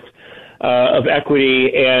ideas of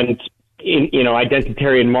equity and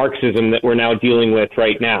identitarian Marxism that we're now dealing with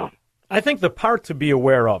right now. I think the part to be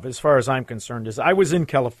aware of, as far as I'm concerned, is I was in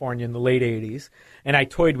California in the late 80s, and I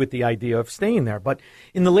toyed with the idea of staying there. But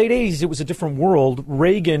in the late 80s, it was a different world.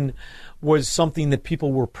 Reagan was something that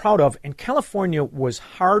people were proud of, and California was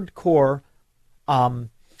hardcore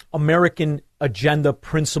American agenda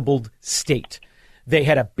principled state. They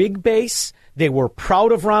had a big base. They were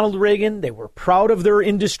proud of Ronald Reagan. They were proud of their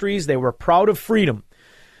industries. They were proud of freedom.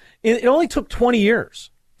 It only took 20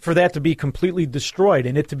 years for that to be completely destroyed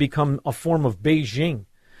and it to become a form of Beijing.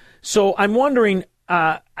 So I'm wondering,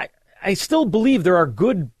 I still believe there are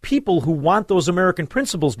good people who want those American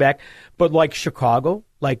principles back, but like Chicago,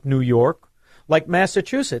 like New York, like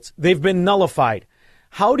Massachusetts, they've been nullified.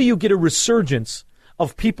 How do you get a resurgence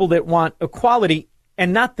of people that want equality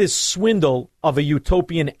and not this swindle of a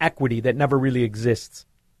utopian equity that never really exists?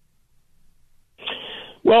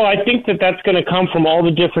 Well, I think that's going to come from all the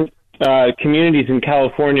different communities in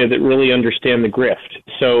California that really understand the grift.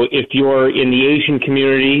 So if you're in the Asian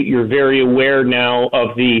community, you're very aware now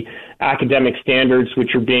of the academic standards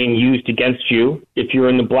which are being used against you. If you're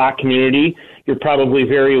in the black community, you're probably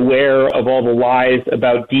very aware of all the lies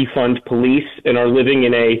about defund police and are living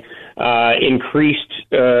in a increased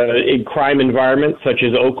crime environment such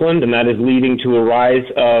as Oakland, and that is leading to a rise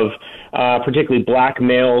of particularly black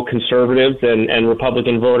male conservatives and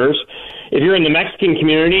Republican voters. If you're in the Mexican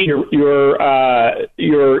community,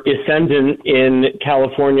 you're ascendant in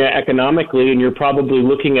California economically, and you're probably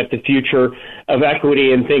looking at the future of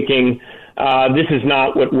equity and thinking, this is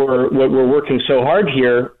not what we're working so hard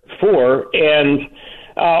here for. And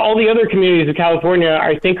all the other communities of California,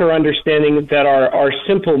 I think, are understanding that our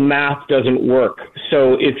simple math doesn't work.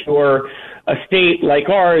 So if you're a state like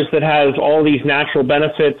ours that has all these natural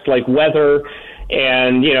benefits like weather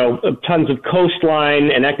and, tons of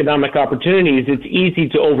coastline and economic opportunities, it's easy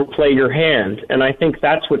to overplay your hand. And I think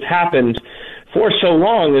that's what's happened for so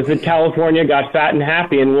long, is that California got fat and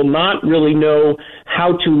happy and will not really know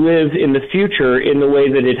how to live in the future in the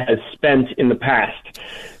way that it has spent in the past.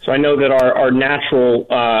 So I know that our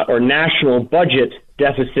national budget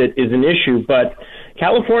deficit is an issue, but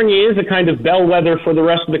California is a kind of bellwether for the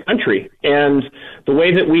rest of the country. And the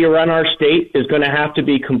way that we run our state is going to have to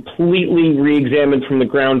be completely re-examined from the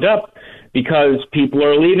ground up, because people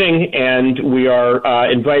are leaving and we are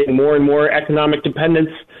inviting more and more economic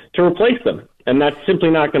dependents to replace them. And that's simply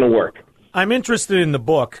not going to work. I'm interested in the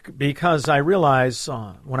book because I realize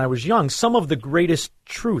when I was young, some of the greatest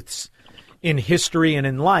truths in history and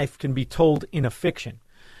in life can be told in a fiction.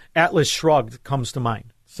 Atlas Shrugged comes to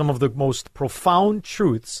mind. Some of the most profound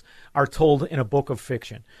truths are told in a book of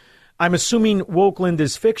fiction. I'm assuming Wokeland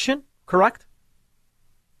is fiction, correct?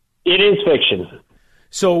 It is fiction.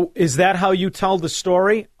 So is that how you tell the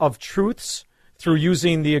story of truths, through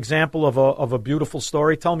using the example of a beautiful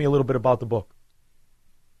story? Tell me a little bit about the book.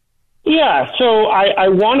 Yeah, so I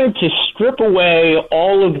wanted to strip away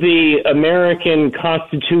all of the American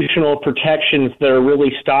constitutional protections that are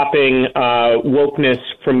really stopping wokeness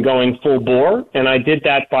from going full bore, and I did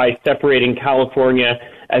that by separating California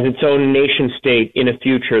as its own nation state in a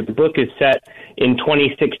future. The book is set in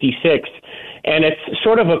 2066, And it's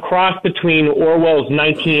sort of a cross between Orwell's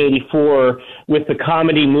 1984 with the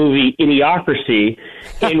comedy movie Idiocracy,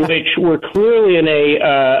 in which we're clearly in a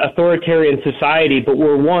authoritarian society, but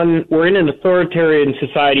we're in an authoritarian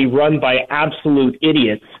society run by absolute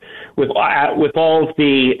idiots with all of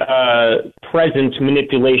the present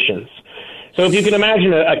manipulations. So if you can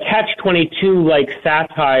imagine a catch-22 like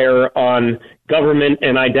satire on government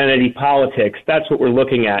and identity politics, that's what we're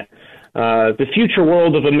looking at. The future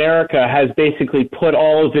world of America has basically put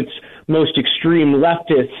all of its most extreme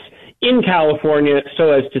leftists in California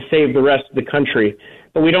so as to save the rest of the country.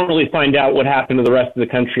 But we don't really find out what happened to the rest of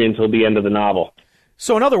the country until the end of the novel.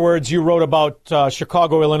 So in other words, you wrote about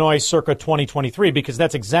Chicago, Illinois, circa 2023, because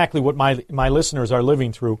that's exactly what my listeners are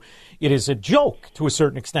living through. It is a joke to a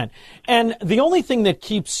certain extent. And the only thing that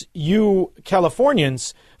keeps you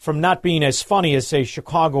Californians from not being as funny as, say,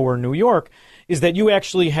 Chicago or New York is that you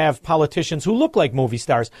actually have politicians who look like movie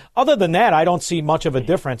stars. Other than that, I don't see much of a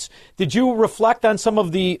difference. Did you reflect on some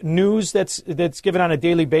of the news that's given on a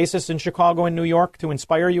daily basis in Chicago and New York to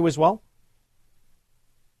inspire you as well?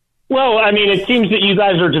 Well, I mean, it seems that you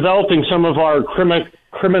guys are developing some of our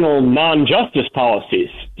criminal non-justice policies.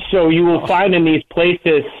 So you will find in these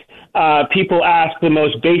places people ask the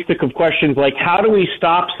most basic of questions like, how do we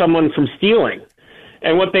stop someone from stealing?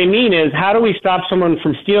 And what they mean is, how do we stop someone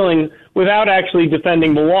from stealing without actually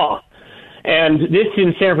defending the law? And this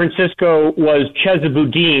in San Francisco was Chesa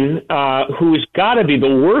Boudin, who's got to be the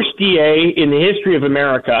worst DA in the history of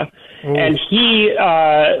America. And he,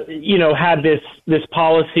 had this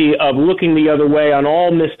policy of looking the other way on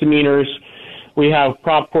all misdemeanors. We have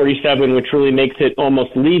Prop 47, which really makes it almost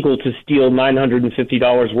legal to steal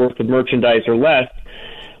 $950 worth of merchandise or less.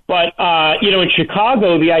 But, in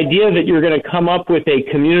Chicago, the idea that you're going to come up with a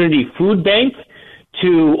community food bank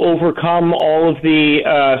to overcome all of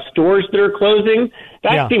the stores that are closing,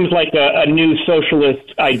 that seems like a new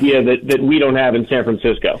socialist idea that we don't have in San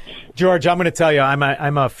Francisco. George, I'm going to tell you,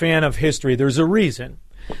 I'm a fan of history. There's a reason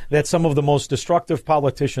that some of the most destructive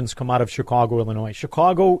politicians come out of Chicago, Illinois.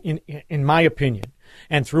 Chicago, in my opinion,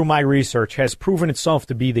 and through my research, has proven itself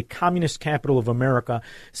to be the communist capital of America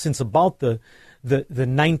since about the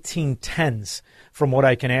 1910s, from what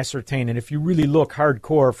I can ascertain. And if you really look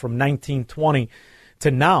hardcore from 1920 to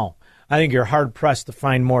now, I think you're hard-pressed to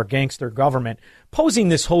find more gangster government posing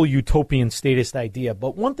this whole utopian statist idea.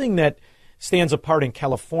 But one thing that stands apart in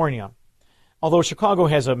California, although Chicago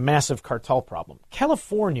has a massive cartel problem,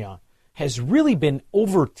 California has really been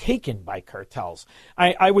overtaken by cartels.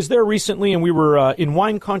 I was there recently, and we were in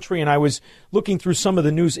wine country, and I was looking through some of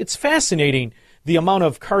the news. It's fascinating the amount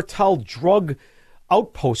of cartel drug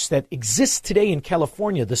outposts that exist today in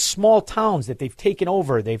California, the small towns that they've taken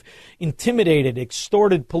over. They've intimidated,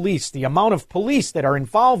 extorted police, the amount of police that are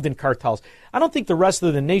involved in cartels. I don't think the rest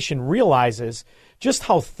of the nation realizes just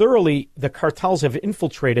how thoroughly the cartels have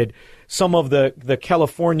infiltrated some of the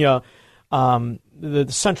California, the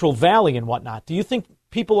Central Valley and whatnot. Do you think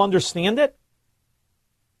people understand it?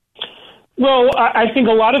 Well, I think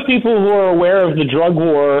a lot of people who are aware of the drug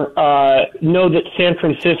war know that San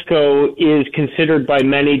Francisco is considered by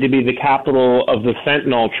many to be the capital of the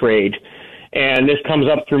fentanyl trade. And this comes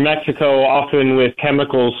up through Mexico, often with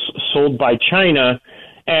chemicals sold by China,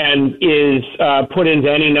 and is put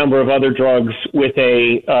into any number of other drugs with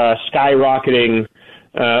a skyrocketing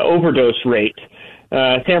overdose rate.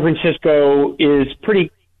 San Francisco is pretty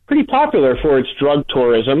popular for its drug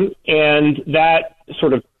tourism, and that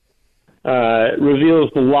sort of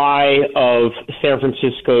reveals the lie of San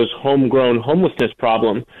Francisco's homegrown homelessness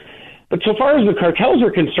problem. But so far as the cartels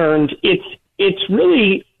are concerned, it's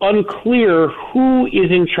really unclear who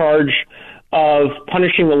is in charge of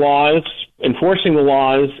punishing the laws, enforcing the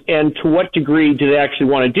laws, and to what degree do they actually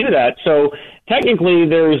want to do that. So technically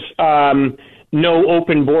there's no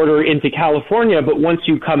open border into California, but once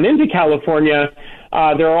you come into California,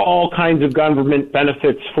 there are all kinds of government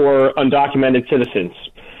benefits for undocumented citizens.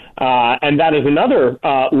 And that is another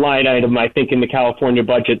line item, I think, in the California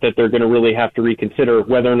budget that they're going to really have to reconsider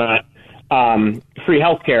whether or not free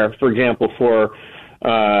health care, for example, for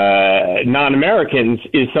non-Americans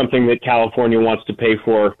is something that California wants to pay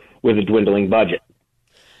for with a dwindling budget.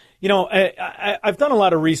 You know, I've done a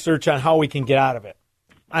lot of research on how we can get out of it,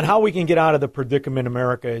 on how we can get out of the predicament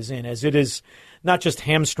America is in, as it is not just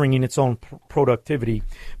hamstringing its own productivity,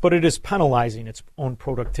 but it is penalizing its own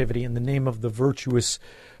productivity in the name of the virtuous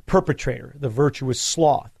perpetrator, the virtuous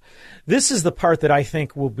sloth. This is the part that I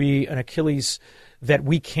think will be an Achilles that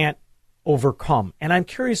we can't overcome. And I'm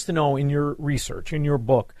curious to know, in your research, in your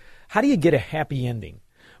book, how do you get a happy ending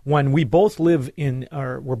when we both live in,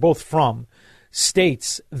 or we're both from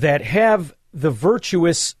states that have the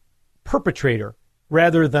virtuous perpetrator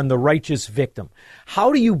rather than the righteous victim?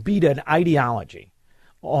 How do you beat an ideology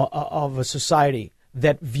of a society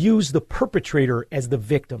that views the perpetrator as the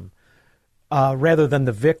victim rather than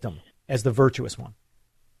the victim as the virtuous one?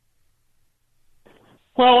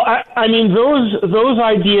 Well, I mean, those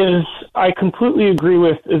ideas I completely agree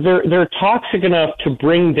with. They're toxic enough to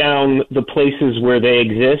bring down the places where they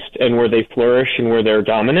exist and where they flourish and where they're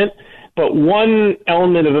dominant. But one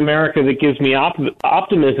element of America that gives me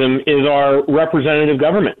optimism is our representative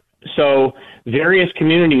government. So various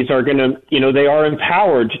communities are going to, they are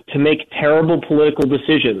empowered to make terrible political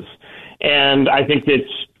decisions. And I think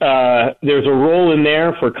that there's a role in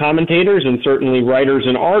there for commentators and certainly writers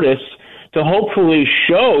and artists to hopefully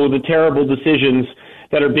show the terrible decisions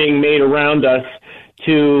that are being made around us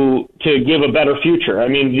to give a better future. I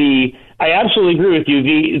mean, I absolutely agree with you.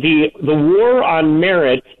 The war on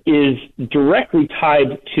merit is directly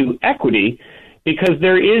tied to equity because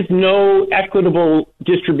there is no equitable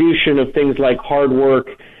distribution of things like hard work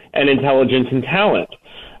and intelligence and talent.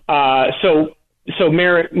 So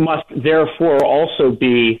merit must therefore also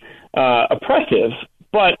be oppressive.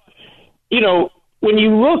 But, when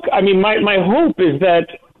you look, I mean, my hope is that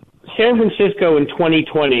San Francisco in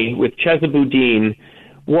 2020 with Chesa Boudin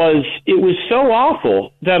was so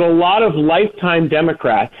awful that a lot of lifetime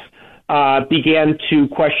Democrats began to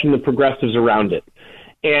question the progressives around it.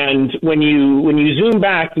 And when you zoom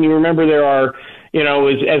back and you remember there are,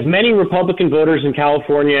 as many Republican voters in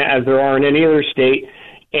California as there are in any other state,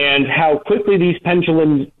 and how quickly these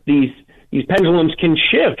pendulums can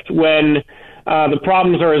shift when the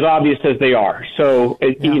problems are as obvious as they are. So,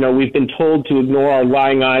 we've been told to ignore our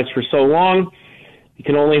lying eyes for so long. You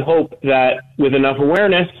can only hope that with enough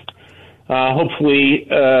awareness, hopefully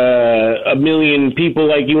 1 million people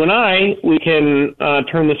like you and I, we can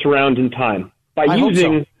turn this around in time by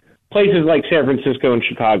using places like San Francisco and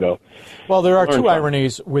Chicago. Well, there are two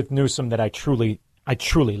ironies with Newsom that I truly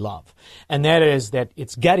love, and that is that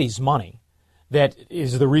it's Getty's money that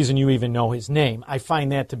is the reason you even know his name. I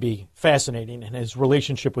find that to be fascinating, and his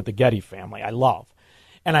relationship with the Getty family I love.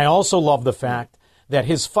 And I also love the fact that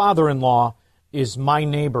his father-in-law is my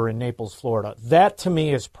neighbor in Naples, Florida. That, to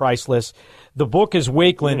me, is priceless. The book is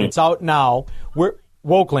Wakeland. Mm-hmm. It's out now.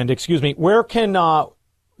 Wokeland, excuse me. Where can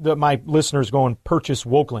my listeners go and purchase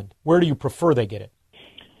Wokeland? Where do you prefer they get it?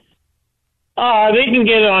 They can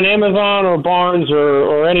get it on Amazon or Barnes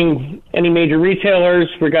or any major retailers.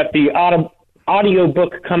 We got the audio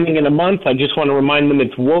book coming in a month. I just want to remind them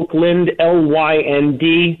it's Wokeland,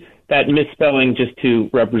 Lynd. That misspelling just to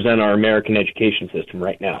represent our American education system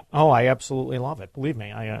right now. Oh, I absolutely love it. Believe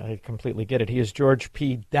me, I completely get it. He is George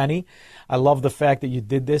P. Denny. I love the fact that you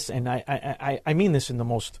did this, and I mean this in the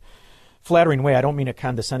most flattering way. I don't mean it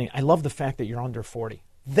condescending. I love the fact that you're under 40.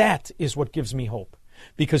 That is what gives me hope.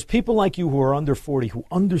 Because people like you who are under 40, who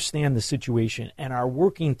understand the situation and are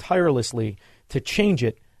working tirelessly to change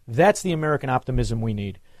it, that's the American optimism we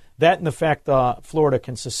need. That and the fact Florida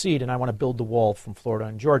can secede, and I want to build the wall from Florida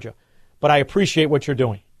and Georgia. But I appreciate what you're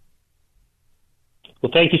doing.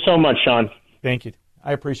 Well, thank you so much, Sean. Thank you.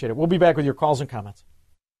 I appreciate it. We'll be back with your calls and comments.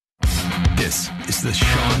 This is the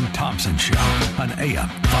Sean Thompson Show on AM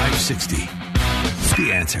 560.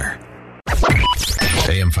 The Answer.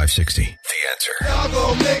 AM 560. The Answer. Y'all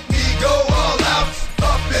gonna make me go all out,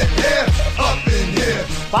 up in here, up in here.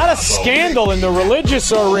 A lot of scandal in the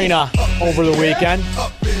religious arena over the weekend.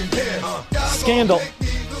 Scandal.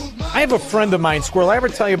 I have a friend of mine, Squirrel. I ever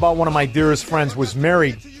tell you about one of my dearest friends was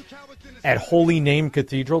married at Holy Name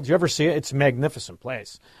Cathedral? Did you ever see it? It's a magnificent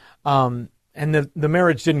place. And the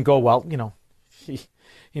marriage didn't go well.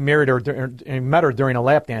 He married her, he met her during a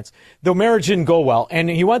lap dance. The marriage didn't go well. And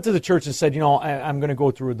he went to the church and said, I'm going to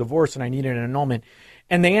go through a divorce and I need an annulment.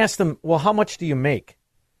 And they asked him, well, how much do you make?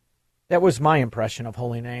 That was my impression of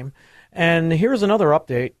Holy Name. And here's another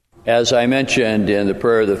update. As I mentioned in the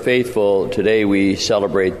Prayer of the Faithful, today we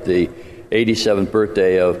celebrate the 87th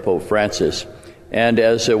birthday of Pope Francis. And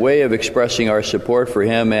as a way of expressing our support for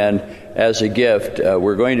him and as a gift,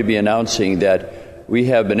 we're going to be announcing that we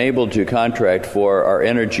have been able to contract for our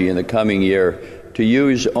energy in the coming year to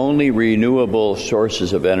use only renewable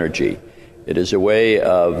sources of energy. It is a way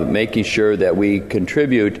of making sure that we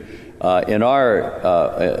contribute in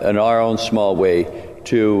our own small way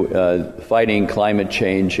to fighting climate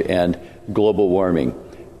change and global warming.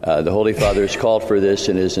 The Holy Father has called for this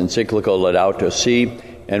in his encyclical Laudato Si,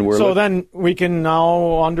 and then we can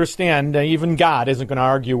now understand even God isn't going to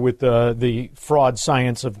argue with the fraud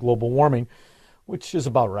science of global warming, which is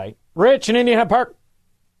about right. Rich in Indian Head Park.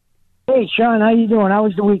 Hey, Sean, how you doing? How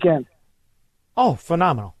was the weekend? Oh,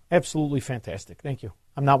 phenomenal. Absolutely fantastic. Thank you.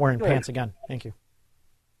 I'm not wearing pants again. Thank you.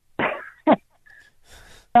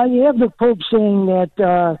 Now, you have the Pope saying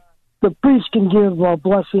that the priest can give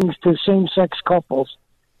blessings to same-sex couples.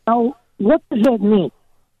 Now, what does that mean?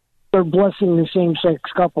 They're blessing the same-sex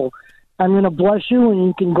couple. I'm going to bless you, and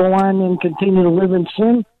you can go on and continue to live in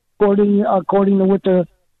sin, according to what the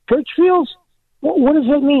church feels? What does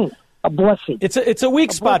that mean? A blessing. It's a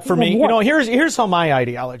weak spot for me. You know, here's how my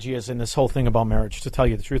ideology is in this whole thing about marriage, to tell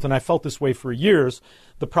you the truth. And I felt this way for years.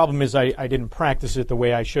 The problem is I didn't practice it the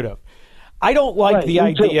way I should have. I don't like the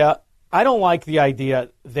idea. I don't like the idea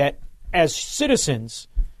that as citizens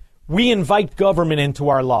we invite government into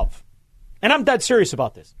our love. And I'm dead serious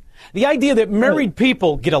about this. The idea that married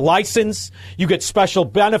people get a license, you get special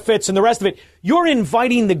benefits and the rest of it, you're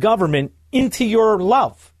inviting the government into your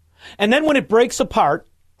love. And then when it breaks apart,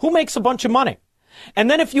 who makes a bunch of money? And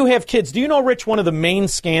then if you have kids, do you know, Rich, one of the main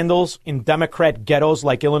scandals in Democrat ghettos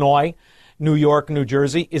like Illinois, New York, New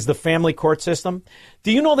Jersey, is the family court system?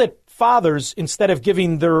 Do you know that fathers, instead of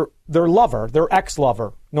giving their lover, their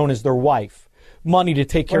ex-lover, known as their wife, money to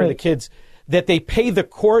take care of the kids, that they pay the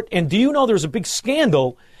court? And do you know there's a big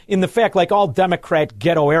scandal in the fact, like all Democrat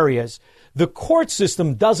ghetto areas, the court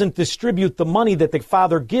system doesn't distribute the money that the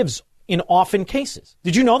father gives in often cases.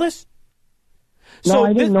 Did you know this? No,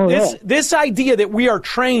 I didn't know that. This idea that we are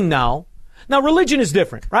trained now, religion is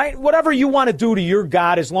different, right? Whatever you want to do to your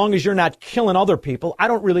God, as long as you're not killing other people, I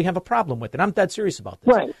don't really have a problem with it. I'm dead serious about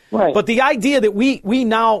this. Right. But the idea that we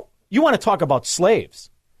now, you want to talk about slaves.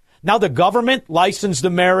 Now the government licensed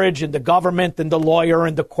the marriage, and the government and the lawyer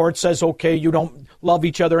and the court says, okay, you don't love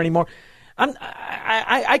each other anymore.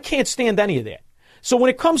 I can't stand any of that. So when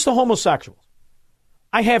it comes to homosexuals,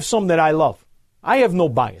 I have some that I love. I have no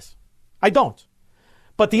bias. I don't.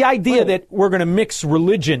 But the idea that we're going to mix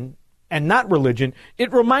religion and not religion,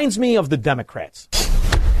 it reminds me of the Democrats.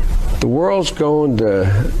 The world's going to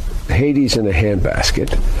Hades in a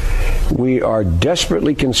handbasket. We are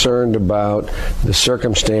desperately concerned about the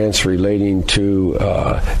circumstance relating to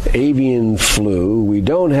avian flu. We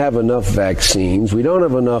don't have enough vaccines. We don't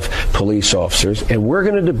have enough police officers. And we're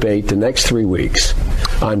going to debate the next 3 weeks,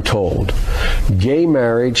 I'm told, gay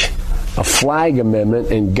marriage, a flag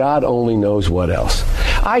amendment, and God only knows what else.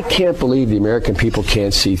 I can't believe the American people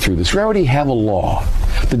can't see through this. We already have a law,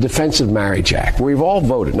 the Defense of Marriage Act, where we've all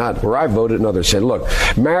voted, not where I voted and others said, look,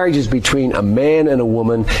 marriage is between a man and a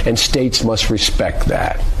woman, and states must respect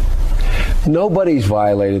that. Nobody's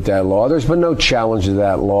violated that law. There's been no challenge to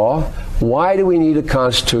that law. Why do we need a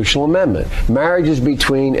constitutional amendment? Marriage is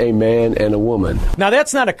between a man and a woman. Now,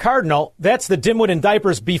 that's not a cardinal. That's the dimwit in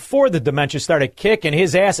diapers before the dementia started kicking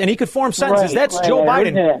his ass, and he could form sentences. That's Joe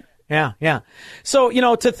Biden. Yeah. So,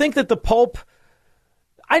 to think that the Pope,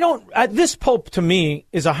 this Pope to me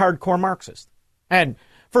is a hardcore Marxist. And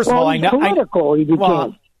first of all,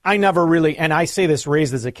 I never really, and I say this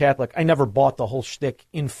raised as a Catholic, I never bought the whole shtick,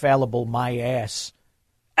 infallible my ass.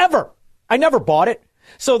 Ever. I never bought it.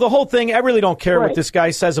 So the whole thing, I really don't care what this guy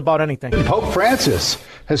says about anything. Pope Francis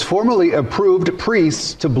has formally approved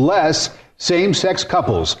priests to bless same-sex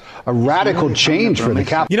couples, a radical change for the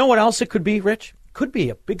Catholic. You know what else it could be, Rich? Could be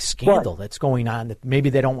a big scandal that's going on that maybe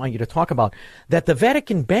they don't want you to talk about. That the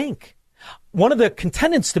Vatican Bank, one of the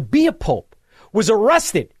contendants to be a pope, was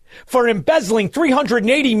arrested for embezzling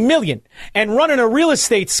 $380 million and running a real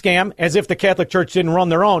estate scam, as if the Catholic Church didn't run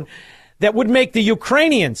their own, that would make the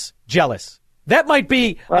Ukrainians jealous. That might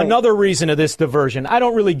be another reason of this diversion. I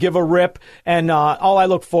don't really give a rip, and all I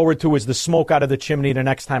look forward to is the smoke out of the chimney the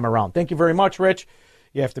next time around. Thank you very much, Rich.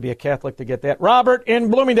 You have to be a Catholic to get that. Robert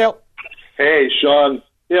in Bloomingdale. Hey, Sean.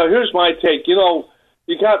 Here's my take. You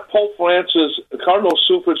got Pope Francis, Cardinal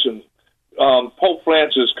Suffolk, and Pope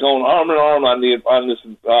Francis going arm in arm on this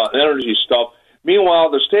energy stuff.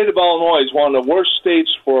 Meanwhile, the state of Illinois is one of the worst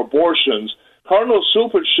states for abortions. Cardinal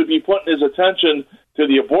Suffolk should be putting his attention to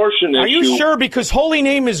the abortion issue. Are you sure? Because Holy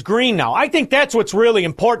Name is green now. I think that's what's really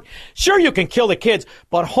important. Sure, you can kill the kids,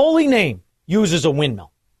 but Holy Name uses a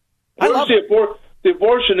windmill. The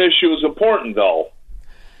abortion issue is important, though.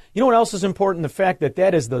 You know what else is important? The fact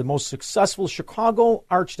that is the most successful Chicago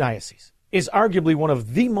Archdiocese is arguably one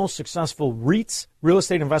of the most successful REITs, real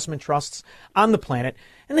estate investment trusts, on the planet,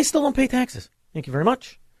 and they still don't pay taxes. Thank you very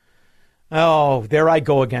much. Oh, there I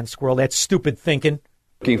go again, Squirrel. That's stupid thinking.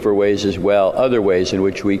 Looking for ways as well, other ways in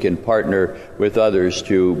which we can partner with others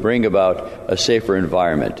to bring about a safer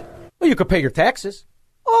environment. Well, you could pay your taxes.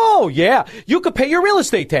 Oh, yeah. You could pay your real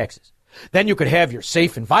estate taxes. Then you could have your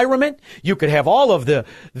safe environment. You could have all of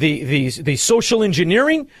the social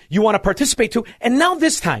engineering you want to participate to. And now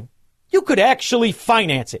this time, you could actually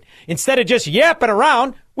finance it instead of just yapping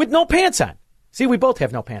around with no pants on. See, we both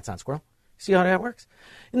have no pants on, Squirrel. See how that works?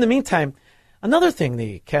 In the meantime, another thing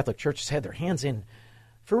the Catholic Church has had their hands in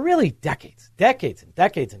for really decades,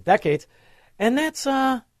 and that's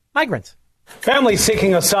migrants. Families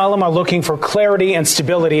seeking asylum are looking for clarity and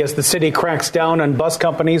stability as the city cracks down on bus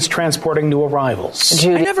companies transporting new arrivals.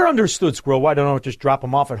 I never understood, Squirrel, why don't just drop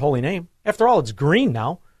them off at Holy Name? After all, it's green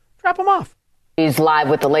now. Drop them off. He's live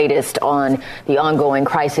with the latest on the ongoing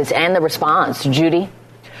crisis and the response. Judy?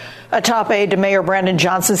 A top aide to Mayor Brandon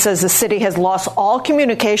Johnson says the city has lost all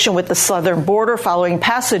communication with the southern border following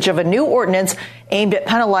passage of a new ordinance aimed at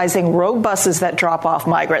penalizing rogue buses that drop off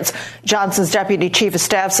migrants. Johnson's deputy chief of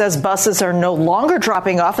staff says buses are no longer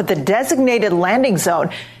dropping off at the designated landing zone.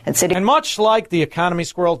 And much like the economy,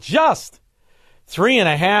 Squirrel, just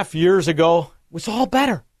 3.5 years ago, it was all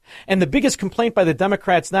better. And the biggest complaint by the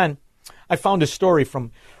Democrats then, I found a story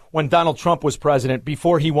from when Donald Trump was president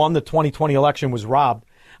before he won the 2020 election, was robbed.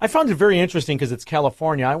 I found it very interesting because it's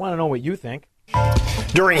California. I want to know what you think.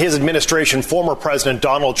 During his administration, former President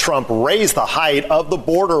Donald Trump raised the height of the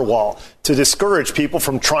border wall to discourage people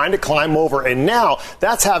from trying to climb over. And now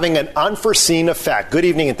that's having an unforeseen effect. Good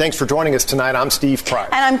evening and thanks for joining us tonight. I'm Steve Price.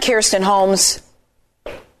 And I'm Kirsten Holmes.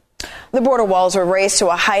 The border walls were raised to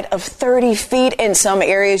a height of 30 feet in some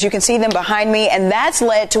areas. You can see them behind me, and that's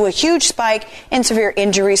led to a huge spike in severe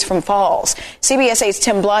injuries from falls. CBS 8's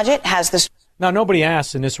Tim Blodgett has this. Now, nobody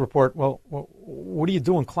asks in this report, well, what are you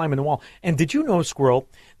doing climbing the wall? And did you know, Squirrel,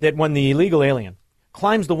 that when the illegal alien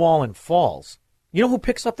climbs the wall and falls, you know who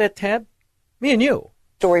picks up that tab? Me and you.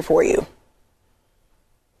 Story for you.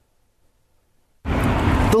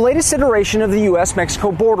 The latest iteration of the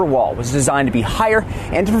U.S.-Mexico border wall was designed to be higher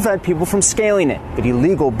and to prevent people from scaling it. But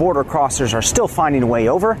illegal border crossers are still finding a way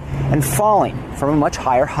over and falling from a much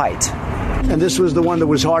higher height. And this was the one that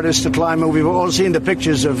was hardest to climb. We've all seen the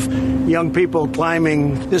pictures of young people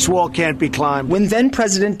climbing. This wall can't be climbed. When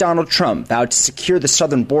then-President Donald Trump vowed to secure the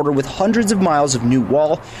southern border with hundreds of miles of new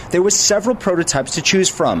wall, there was several prototypes to choose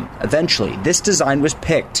from. Eventually, this design was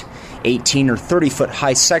picked. 18 or 30-foot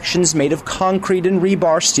high sections made of concrete and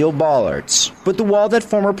rebar steel bollards. But the wall that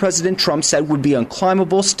former President Trump said would be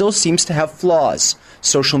unclimbable still seems to have flaws.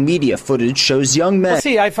 Social media footage shows young men... Well,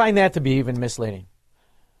 see, I find that to be even misleading.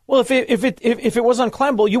 Well, if it was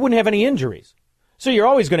unclimbable, you wouldn't have any injuries. So you're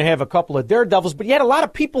always going to have a couple of daredevils, but you had a lot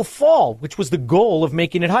of people fall, which was the goal of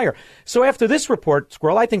making it higher. So after this report,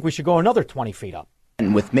 Squirrel, I think we should go another 20 feet up.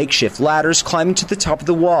 And with makeshift ladders climbing to the top of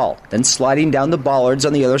the wall, then sliding down the bollards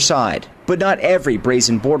on the other side. But not every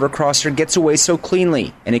brazen border crosser gets away so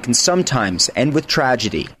cleanly, and it can sometimes end with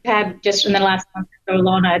tragedy. We had just in the last month or so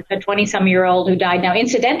alone a 20-some-year-old who died. Now,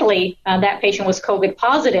 incidentally, that patient was COVID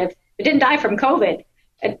positive. It didn't die from COVID.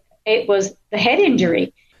 It was the head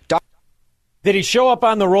injury. Did he show up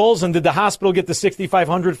on the rolls, and did the hospital get the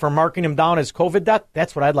 $6,500 for marking him down as COVID death?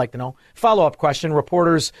 That's what I'd like to know. Follow-up question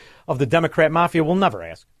reporters of the Democrat Mafia will never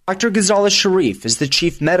ask. Dr. Ghazala Sharif is the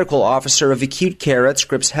chief medical officer of acute care at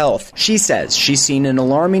Scripps Health. She says she's seen an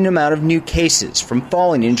alarming amount of new cases from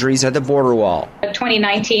falling injuries at the border wall. In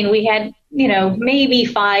 2019, we had, maybe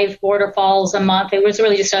 5 border falls a month. It was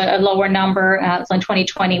really just a lower number. So in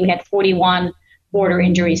 2020, we had 41 border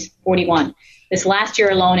injuries, 41. This last year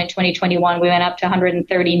alone in 2021, we went up to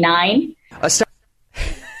 139.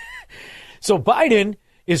 So Biden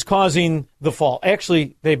is causing the fall.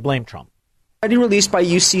 Actually, they blame Trump. A study released by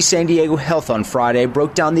UC San Diego Health on Friday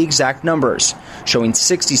broke down the exact numbers, showing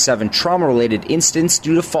 67 trauma-related incidents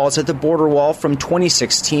due to falls at the border wall from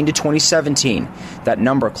 2016 to 2017. That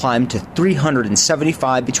number climbed to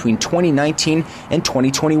 375 between 2019 and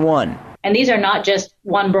 2021. And these are not just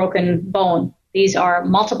one broken bone. These are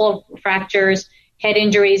multiple fractures, head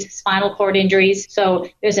injuries, spinal cord injuries. So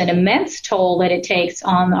there's an immense toll that it takes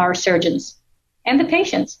on our surgeons and the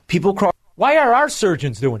patients. Why are our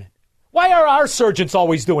surgeons doing it? Why are our surgeons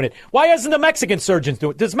always doing it? Why isn't the Mexican surgeons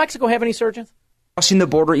doing it? Does Mexico have any surgeons? Crossing the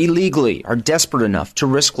border illegally are desperate enough to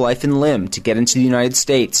risk life and limb to get into the United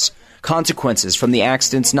States. Consequences from the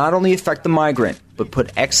accidents not only affect the migrant, but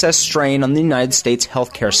put excess strain on the United States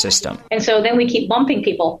healthcare system. And so then we keep bumping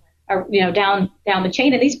people down the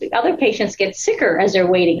chain, and these other patients get sicker as they're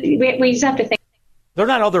waiting. We just have to think. They're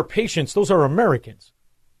not other patients. Those are Americans.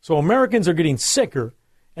 So Americans are getting sicker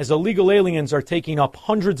as illegal aliens are taking up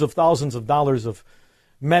hundreds of thousands of dollars of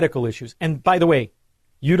medical issues. And by the way,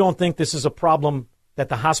 you don't think this is a problem that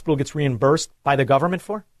the hospital gets reimbursed by the government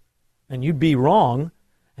for? And you'd be wrong.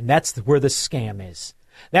 And that's where the scam is.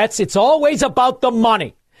 It's always about the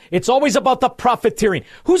money. It's always about the profiteering.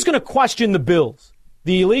 Who's going to question the bills?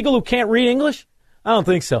 The illegal who can't read English? I don't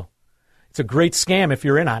think so. It's a great scam if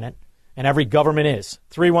you're in on it. And every government is.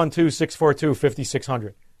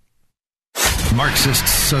 312-642-5600. Marxists,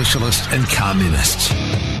 socialists, and communists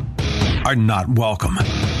are not welcome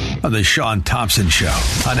on the Sean Thompson Show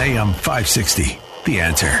on AM 560. The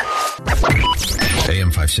Answer.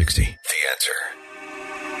 AM 560. The Answer.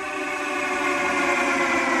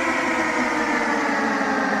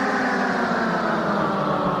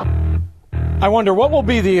 I wonder what will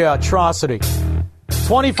be the atrocity.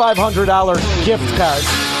 $2,500 gift cards,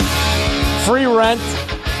 free rent,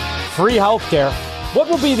 free health care. What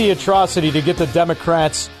will be the atrocity to get the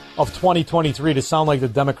Democrats of 2023 to sound like the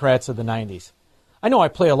Democrats of the 90s? I know I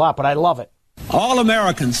play a lot, but I love it. All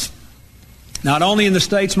Americans, not only in the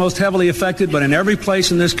states most heavily affected, but in every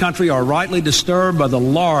place in this country, are rightly disturbed by the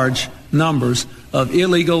large numbers of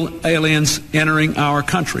illegal aliens entering our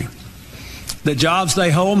country. The jobs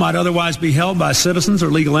they hold might otherwise be held by citizens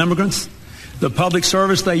or legal immigrants. The public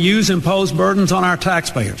service they use impose burdens on our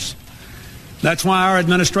taxpayers. That's why our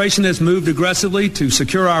administration has moved aggressively to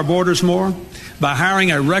secure our borders more, by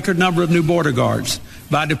hiring a record number of new border guards,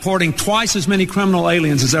 by deporting twice as many criminal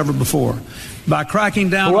aliens as ever before, by cracking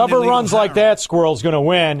down on whoever runs like that, Squirrel's going to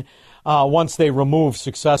win once they remove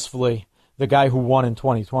successfully the guy who won in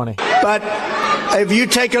 2020. But if you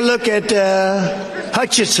take a look at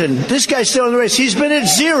Hutchinson, this guy's still in the race. He's been at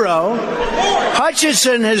zero.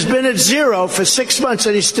 Hutchinson has been at zero for 6 months,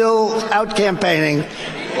 and he's still out campaigning.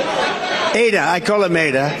 Ada, I call him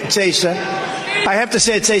Ada. It's Asa. I have to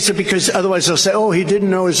say it's Asa because otherwise they'll say, oh, he didn't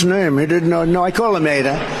know his name. He didn't know. No, I call him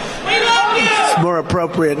Ada. It's a more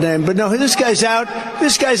appropriate name. But no, this guy's out.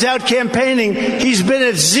 This guy's out campaigning. He's been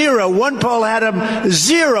at zero. One poll had him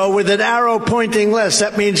zero with an arrow pointing less.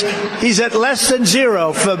 That means he's at less than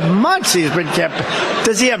zero for months. He's been campaigning.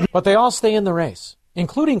 Does he have? But they all stay in the race,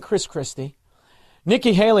 including Chris Christie.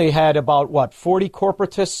 Nikki Haley had about, 40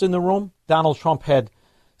 corporatists in the room. Donald Trump had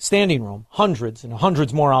standing room, hundreds, and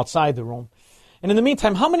hundreds more outside the room. And in the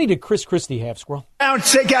meantime, how many did Chris Christie have, Squirrel?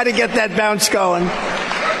 Bounce. They got to get that bounce going.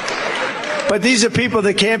 But these are people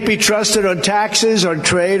that can't be trusted on taxes, on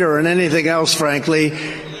trade, or on anything else, frankly.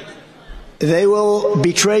 They will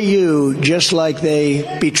betray you just like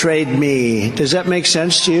they betrayed me. Does that make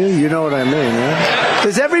sense to you? You know what I mean, right?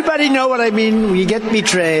 Does everybody know what I mean when you get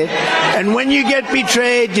betrayed? And when you get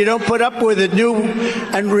betrayed, you don't put up with it.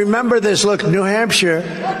 And remember this, look, New Hampshire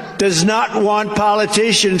does not want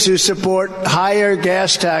politicians who support higher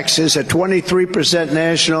gas taxes, a 23%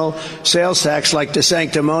 national sales tax like the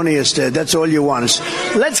Sanctimonious did. That's all you want.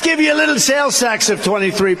 Let's give you a little sales tax of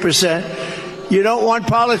 23%. You don't want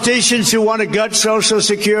politicians who want to gut Social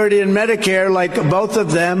Security and Medicare like both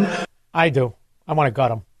of them. I do. I want to gut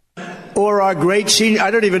them. Or our great senior.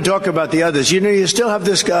 I don't even talk about the others. You still have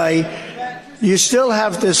this guy. You still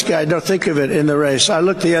have this guy. No, think of it in the race. I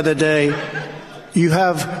looked the other day. We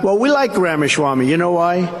like Ramaswamy. You know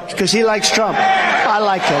why? Because he likes Trump. I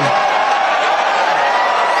like him.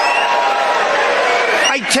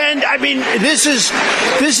 This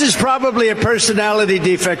is probably a personality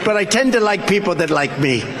defect, but I tend to like people that like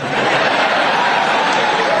me.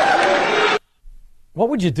 What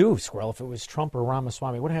would you do, Squirrel, if it was Trump or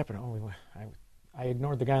Ramaswamy? What happened? Oh, I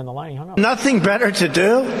ignored the guy on the line. He hung up. Nothing better to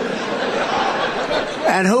do?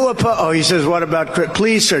 And he says, what about Chris?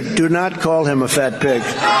 Please, sir, do not call him a fat pig.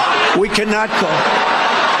 We cannot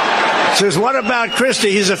call. He says, what about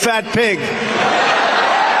Christie? He's a fat pig.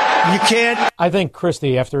 You can't. I think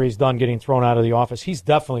Christie, after he's done getting thrown out of the office, he's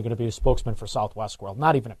definitely going to be a spokesman for Southwest Squirrel.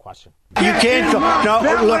 Not even a question. You can't call.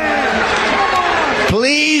 No, look.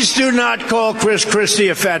 Please do not call Chris Christie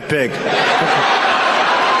a fat pig.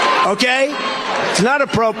 Okay? It's not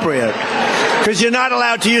appropriate because you're not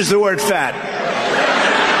allowed to use the word fat.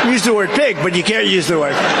 Use the word pig, but you can't use the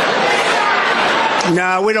word.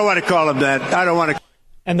 No, we don't want to call him that. I don't want to.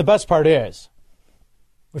 And the best part is,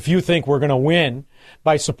 if you think we're going to win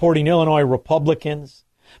by supporting Illinois Republicans,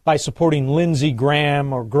 by supporting Lindsey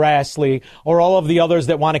Graham or Grassley or all of the others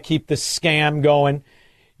that want to keep the scam going,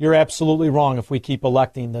 you're absolutely wrong if we keep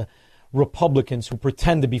electing the Republicans who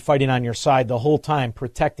pretend to be fighting on your side the whole time,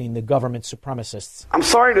 protecting the government supremacists. I'm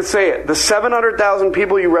sorry to say it. The 700,000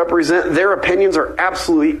 people you represent, their opinions are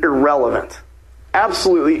absolutely irrelevant.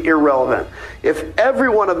 Absolutely irrelevant. If every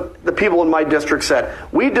one of the people in my district said,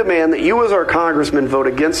 we demand that you as our congressman vote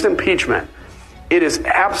against impeachment, it is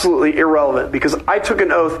absolutely irrelevant because I took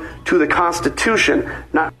an oath to the Constitution,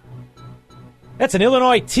 not... That's an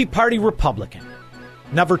Illinois Tea Party Republican.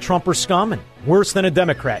 Never Trump or scum, and worse than a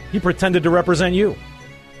Democrat. He pretended to represent you.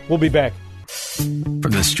 We'll be back.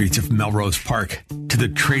 From the streets of Melrose Park to the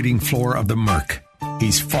trading floor of the Merc,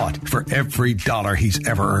 he's fought for every dollar he's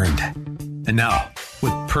ever earned. And now,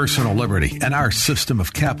 with personal liberty and our system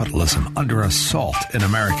of capitalism under assault in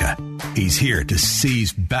America, he's here to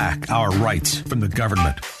seize back our rights from the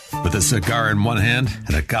government. with a cigar in one hand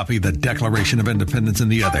and a copy of the Declaration of Independence in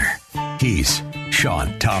the other. He's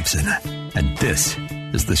Sean Thompson, and this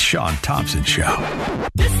is the Sean Thompson Show.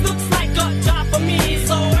 This looks like a job for me,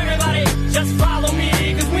 so everybody just follow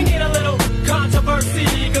me, because we need a little controversy.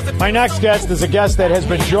 My next guest is a guest that has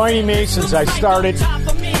been joining me since I started.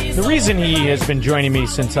 The reason he has been joining me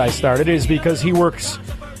since I started is because he works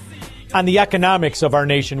on the economics of our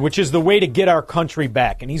nation, which is the way to get our country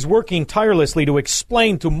back. And he's working tirelessly to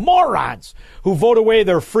explain to morons who vote away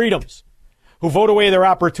their freedoms, who vote away their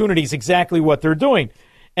opportunities, exactly what they're doing.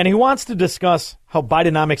 And he wants to discuss how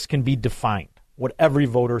Bidenomics can be defined, what every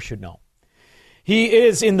voter should know. He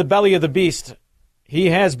is in the belly of the beast. He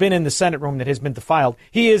has been in the Senate room that has been defiled.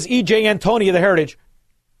 He is E.J. Antoni of the Heritage.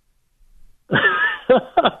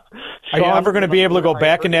 Are you ever going to be able to go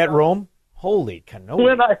back in that room? Holy cannoli.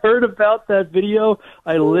 When I heard about that video,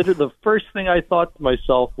 the first thing I thought to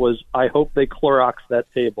myself was, I hope they Clorox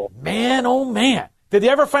that table. Man, oh man. Did they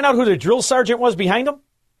ever find out who the drill sergeant was behind him?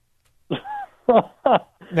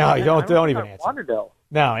 No, you don't even answer. Lauderdale.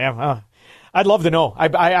 No, yeah. I'd love to know.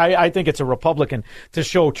 I think it's a Republican to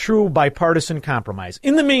show true bipartisan compromise.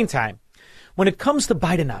 In the meantime, when it comes to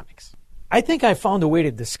Bidenomics, I think I found a way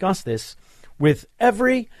to discuss this with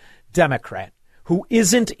every Democrat who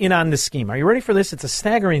isn't in on the scheme. Are you ready for this? It's a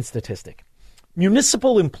staggering statistic.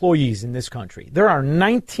 Municipal employees in this country, there are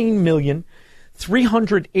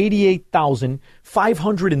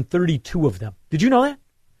 19,388,532 of them. Did you know that?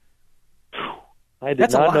 I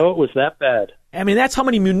did not know it was that bad. I mean, that's how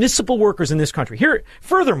many municipal workers in this country. Here,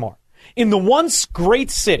 furthermore, in the once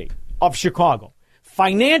great city of Chicago,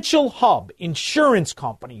 financial hub, insurance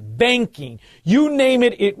company, banking, you name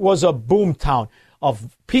it, it was a boom town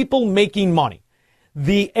of people making money.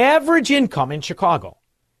 The average income in Chicago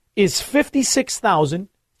is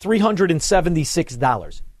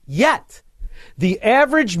 $56,376. Yet, the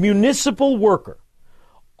average municipal worker,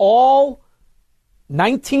 all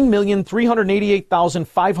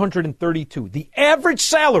 19,388,532. The average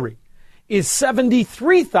salary is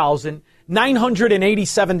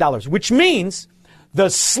 $73,987, which means the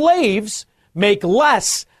slaves make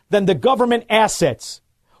less than the government assets,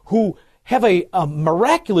 who have a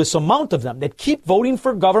miraculous amount of them that keep voting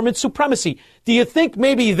for government supremacy. Do you think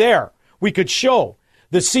maybe there we could show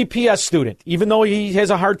the CPS student, even though he has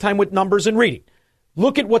a hard time with numbers and reading,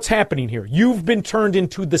 look at what's happening here. You've been turned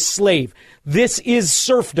into the slave. This is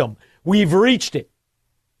serfdom. We've reached it.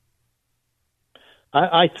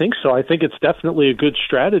 I think so. I think it's definitely a good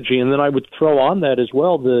strategy. And then I would throw on that as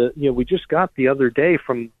well. We just got the other day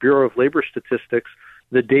from Bureau of Labor Statistics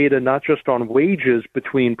the data not just on wages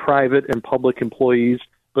between private and public employees,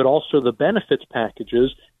 but also the benefits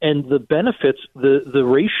packages. And the benefits, the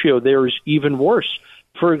ratio there is even worse.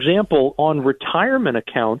 For example, on retirement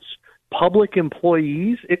accounts, public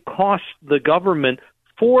employees, it costs the government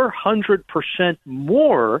 400%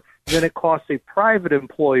 more than it costs a private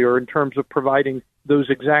employer in terms of providing those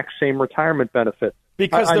exact same retirement benefits.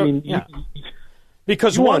 Because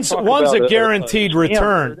one's a guaranteed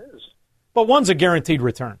return. But one's a guaranteed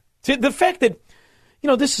return. The fact that,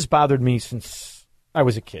 this has bothered me since I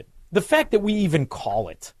was a kid. The fact that we even call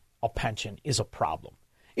it a pension is a problem.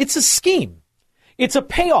 It's a scheme. It's a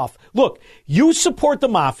payoff. Look, you support the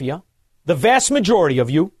mafia, the vast majority of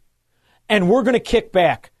you, and we're going to kick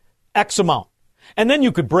back X amount. And then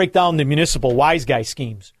you could break down the municipal wise guy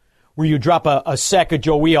schemes where you drop a sack of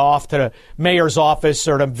Joey off to the mayor's office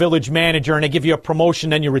or the village manager and they give you a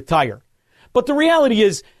promotion and you retire. But the reality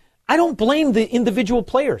is, I don't blame the individual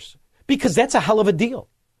players because that's a hell of a deal.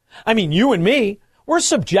 I mean, you and me, we're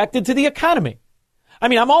subjected to the economy. I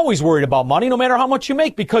mean, I'm always worried about money no matter how much you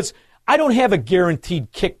make because I don't have a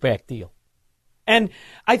guaranteed kickback deal. And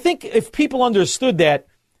I think if people understood that,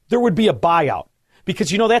 there would be a buyout because,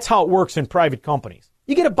 that's how it works in private companies.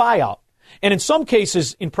 You get a buyout. And in some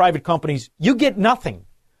cases in private companies, you get nothing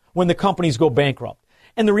when the companies go bankrupt.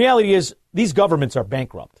 And the reality is these governments are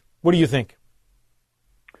bankrupt. What do you think?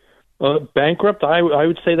 Bankrupt, I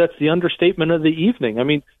would say that's the understatement of the evening. I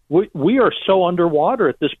mean, we are so underwater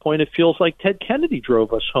at this point, it feels like Ted Kennedy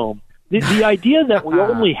drove us home. The idea that we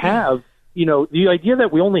only have,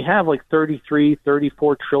 like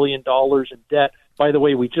 $34 trillion in debt. By the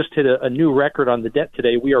way, we just hit a new record on the debt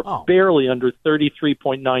today. We are barely under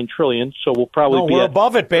 $33.9 trillion, so we'll probably be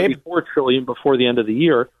above it, babe. $34 trillion before the end of the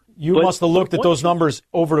year. You must have looked at those numbers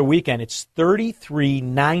over the weekend. It's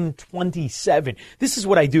 $33,927. This is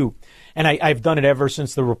what I do, and I've done it ever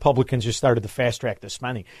since the Republicans just started to fast track the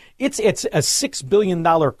spending. It's a $6 billion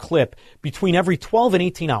clip between every 12 and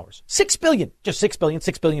 18 hours. $6 billion, just $6 billion,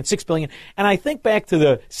 $6 billion, $6 billion. And I think back to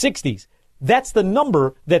the 60s. That's the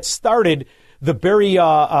number that started the Barry,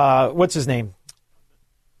 what's his name?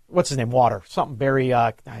 Water. Something Barry,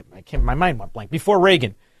 I can't, my mind went blank. Before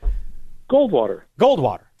Reagan. Goldwater.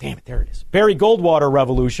 Damn it, there it is. Barry Goldwater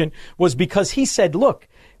revolution was because he said, look,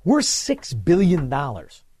 we're $6 billion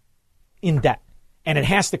in debt, and it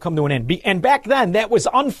has to come to an end. And back then, that was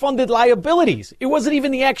unfunded liabilities. It wasn't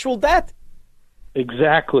even the actual debt.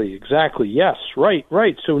 Exactly. Yes, right.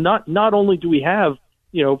 So not only do we have,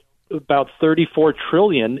 about $34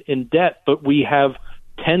 trillion in debt, but we have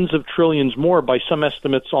tens of trillions more, by some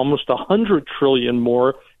estimates, almost $100 trillion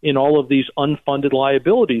more in all of these unfunded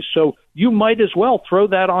liabilities. So you might as well throw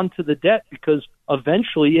that onto the debt because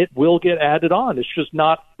eventually it will get added on. It's just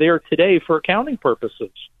not there today for accounting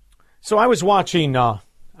purposes. So I was watching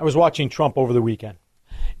Trump over the weekend,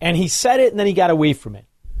 and he said it and then he got away from it.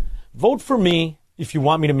 Vote for me if you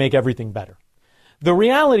want me to make everything better. The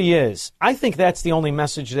reality is, I think that's the only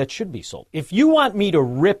message that should be sold. If you want me to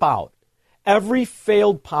rip out every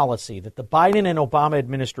failed policy that the Biden and Obama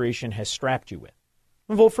administration has strapped you with,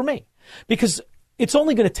 vote for me. Because it's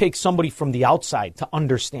only going to take somebody from the outside to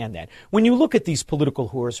understand that. When you look at these political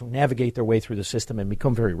whores who navigate their way through the system and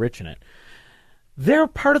become very rich in it, they're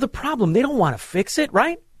part of the problem. They don't want to fix it,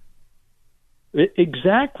 right?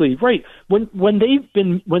 Exactly right. When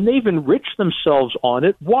they've enriched themselves on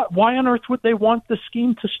it, why on earth would they want the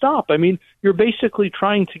scheme to stop? I mean, you're basically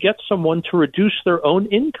trying to get someone to reduce their own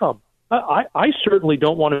income. I certainly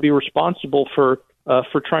don't want to be responsible for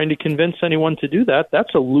trying to convince anyone to do that.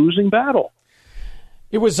 That's a losing battle.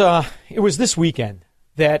 It was this weekend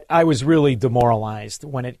that I was really demoralized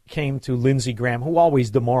when it came to Lindsey Graham, who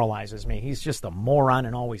always demoralizes me. He's just a moron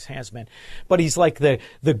and always has been. But he's like the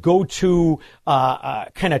go-to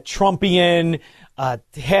kind of Trumpian,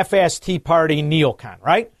 half-assed Tea Party neocon,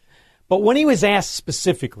 right? But when he was asked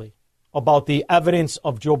specifically about the evidence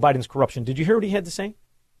of Joe Biden's corruption, did you hear what he had to say?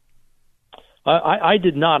 I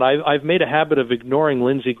did not. I've made a habit of ignoring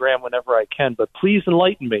Lindsey Graham whenever I can, but please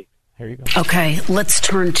enlighten me. Here you go. Okay, let's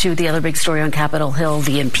turn to the other big story on Capitol Hill,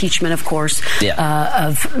 the impeachment, of course,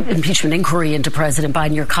 of impeachment inquiry into President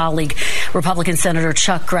Biden. Your colleague, Republican Senator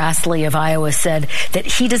Chuck Grassley of Iowa, said that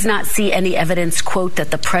he does not see any evidence, quote, that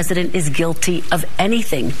the president is guilty of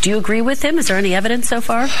anything. Do you agree with him? Is there any evidence so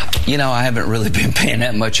far? I haven't really been paying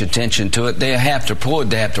that much attention to it. They have to prove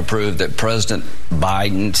that President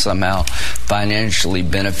Biden somehow financially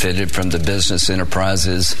benefited from the business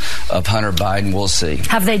enterprises of Hunter Biden. We'll see.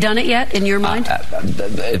 Have they done it yet, in your mind?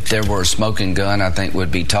 If there were a smoking gun, I think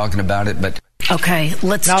we'd be talking about it. But okay,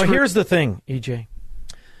 here's the thing, EJ.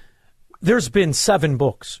 There's been 7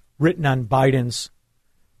 books written on Biden's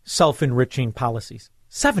self-enriching policies.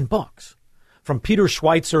 7 books from Peter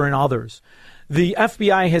Schweitzer and others. The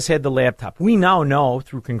FBI has had the laptop. We now know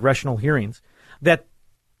through congressional hearings that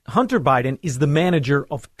Hunter Biden is the manager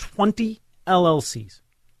of 20 LLCs.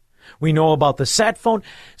 We know about the sat phone.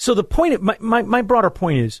 So the point, my broader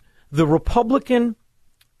point is, the Republican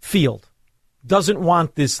field doesn't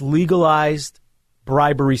want this legalized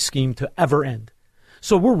bribery scheme to ever end.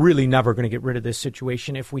 So we're really never going to get rid of this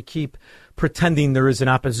situation if we keep pretending there is an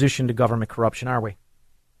opposition to government corruption, are we?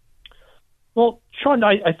 Well, Sean,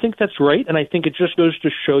 I think that's right, and I think it just goes to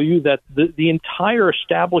show you that the entire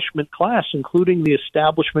establishment class, including the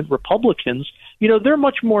establishment Republicans, they're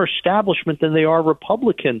much more establishment than they are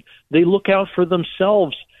Republican. They look out for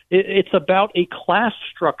themselves. It's about a class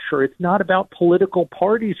structure. It's not about political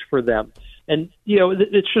parties for them. And,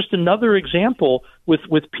 it's just another example with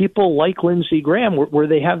people like Lindsey Graham where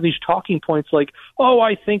they have these talking points like, oh,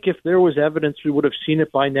 I think if there was evidence, we would have seen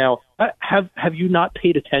it by now. Have you not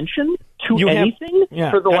paid attention to anything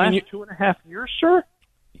for the last 2.5 years, sir?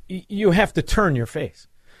 You have to turn your face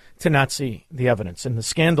to not see the evidence. And the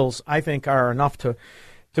scandals, I think, are enough to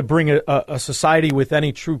bring a society with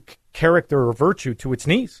any true character or virtue to its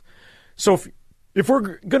knees. So if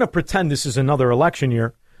we're going to pretend this is another election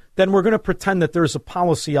year, then we're going to pretend that there's a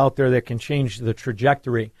policy out there that can change the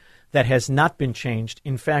trajectory that has not been changed.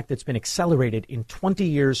 In fact, it's been accelerated in 20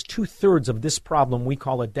 years. 2/3 of this problem we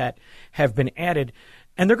call a debt have been added.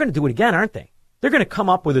 And they're going to do it again, aren't they? They're going to come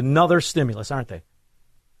up with another stimulus, aren't they?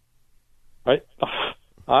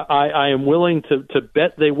 I am willing to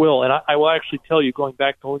bet they will. And I will actually tell you, going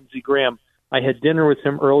back to Lindsey Graham, I had dinner with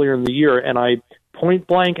him earlier in the year, and I point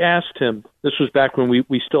blank asked him, this was back when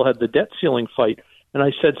we still had the debt ceiling fight, and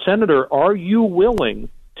I said, Senator, are you willing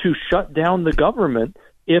to shut down the government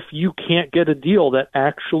if you can't get a deal that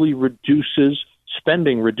actually reduces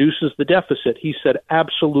spending, reduces the deficit? He said,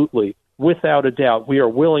 absolutely, without a doubt, we are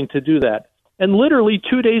willing to do that. And literally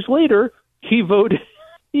 2 days later, he voted.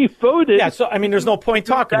 Yeah, so, there's no point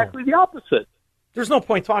talking exactly the opposite. There's no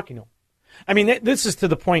point talking to him. I mean, this is to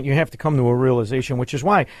the point you have to come to a realization, which is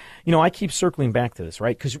why, I keep circling back to this,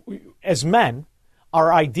 right? Because as men,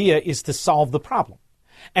 our idea is to solve the problem.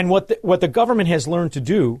 And what the government has learned to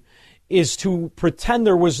do is to pretend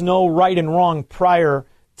there was no right and wrong prior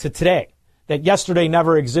to today, that yesterday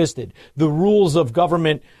never existed. The rules of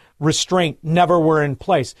government restraint never were in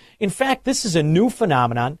place. In fact, this is a new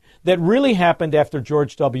phenomenon that really happened after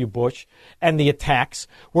George W. Bush and the attacks,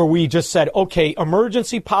 where we just said, okay,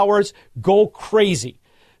 emergency powers, go crazy.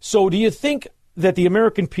 So do you think that the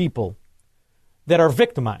American people that are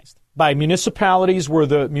victimized by municipalities where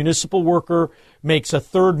the municipal worker makes a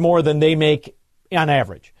third more than they make on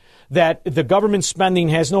average, that the government spending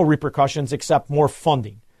has no repercussions except more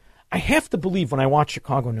funding? I have to believe when I watch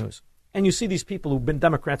Chicago News, and you see these people who've been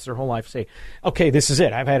Democrats their whole life say, okay, this is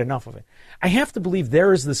it. I've had enough of it. I have to believe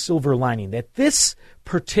there is the silver lining, that this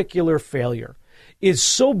particular failure is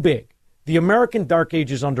so big, the American dark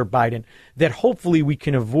ages under Biden, that hopefully we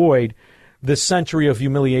can avoid the century of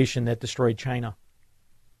humiliation that destroyed China.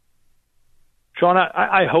 Sean,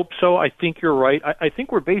 I hope so. I think you're right. I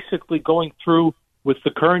think we're basically going through with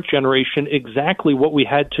the current generation exactly what we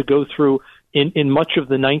had to go through in much of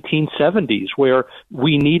the 1970s, where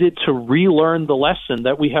we needed to relearn the lesson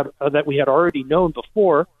that we had already known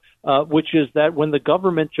before, which is that when the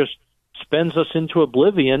government just spends us into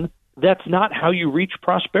oblivion, that's not how you reach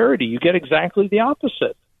prosperity. You get exactly the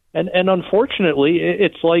opposite. And unfortunately,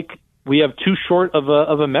 it's like we have too short of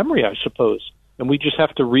a memory, I suppose, and we just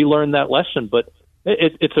have to relearn that lesson. But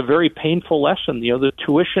it's a very painful lesson. The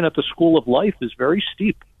tuition at the school of life is very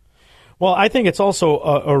steep. Well, I think it's also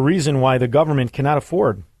a reason why the government cannot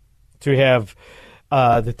afford to have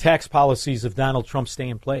the tax policies of Donald Trump stay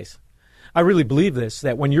in place. I really believe this,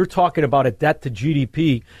 that when you're talking about a debt to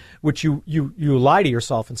GDP, which you lie to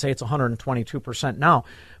yourself and say it's 122% now,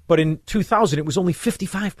 but in 2000 it was only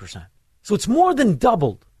 55%. So it's more than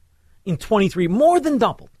doubled in 23, more than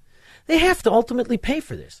doubled. They have to ultimately pay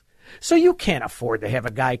for this. So you can't afford to have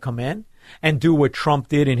a guy come in and do what Trump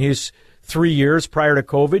did in his 3 years prior to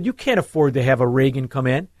COVID. You can't afford to have a Reagan come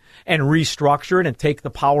in and restructure it and take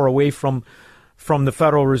the power away from the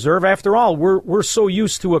Federal Reserve. After all, we're so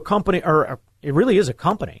used to a company, or it really is a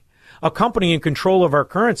company in control of our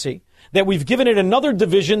currency, that we've given it another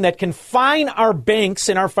division that can fine our banks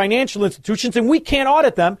and our financial institutions, and we can't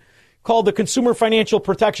audit them, called the Consumer Financial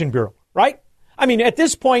Protection Bureau, right? I mean, at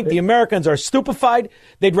this point, the Americans are stupefied.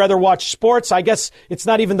 They'd rather watch sports. I guess it's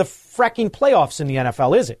not even the fracking playoffs in the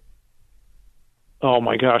NFL, is it? Oh,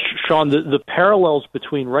 my gosh. Sean, the parallels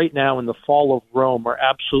between right now and the fall of Rome are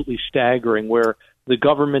absolutely staggering, where the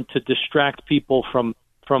government, to distract people from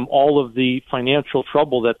all of the financial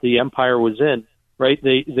trouble that the empire was in, right?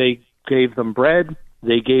 They gave them bread.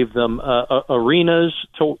 They gave them arenas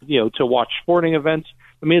to watch sporting events.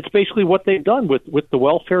 I mean, it's basically what they've done with the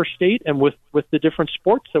welfare state and with the different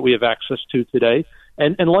sports that we have access to today.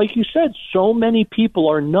 And like you said, so many people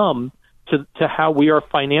are numb to how we are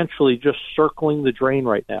financially just circling the drain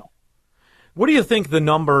right now. What do you think the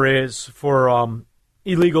number is for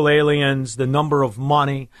illegal aliens, the number of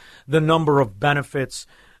money, the number of benefits,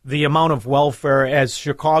 the amount of welfare, as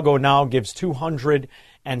Chicago now gives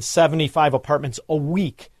 275 apartments a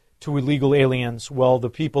week to illegal aliens? Well, the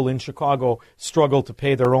people in Chicago struggle to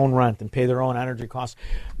pay their own rent and pay their own energy costs.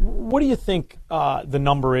 What do you think the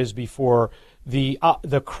number is before the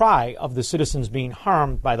cry of the citizens being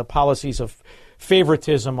harmed by the policies of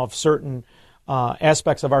favoritism of certain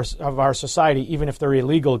aspects of our society, even if they're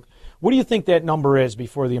illegal? What do you think that number is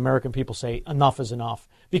before the American people say enough is enough?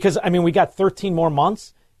 Because, I mean, we got 13 more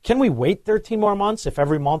months. Can we wait 13 more months if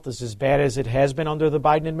every month is as bad as it has been under the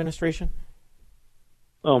Biden administration?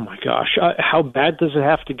 Oh, my gosh. How bad does it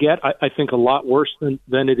have to get? I think a lot worse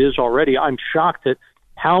than it is already. I'm shocked at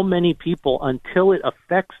how many people, until it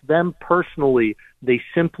affects them personally, they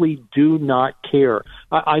simply do not care.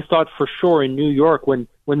 I thought for sure in New York, when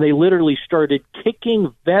they literally started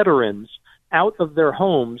kicking veterans out of their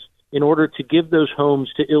homes in order to give those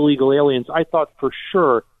homes to illegal aliens, I thought for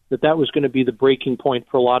sure that was going to be the breaking point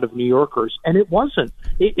for a lot of New Yorkers. And it wasn't.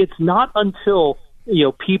 It's not until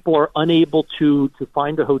people are unable to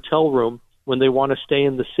find a hotel room when they want to stay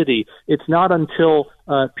in the city. It's not until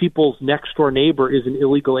people's next door neighbor is an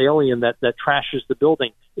illegal alien that trashes the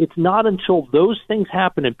building. It's not until those things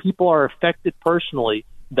happen and people are affected personally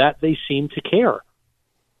that they seem to care.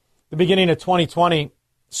 The beginning of 2020,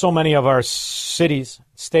 so many of our cities,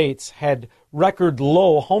 states had record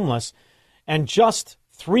low homeless, and just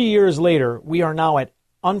 3 years later, we are now at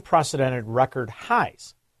unprecedented record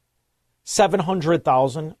highs.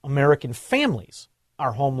 700,000 American families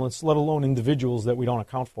are homeless, let alone individuals that we don't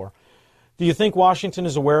account for. Do you think Washington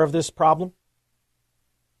is aware of this problem?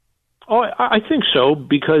 Oh, I think so,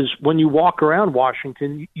 because when you walk around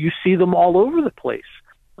Washington, you see them all over the place.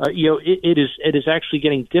 It is actually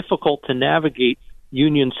getting difficult to navigate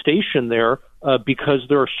Union Station there because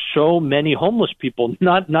there are so many homeless people,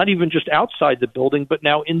 not even just outside the building, but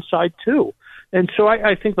now inside too. And so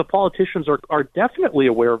I think the politicians are definitely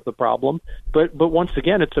aware of the problem, but once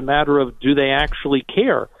again, it's a matter of, do they actually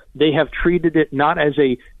care? They have treated it not as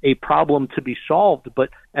a problem to be solved, but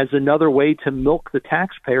as another way to milk the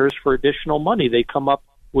taxpayers for additional money. They come up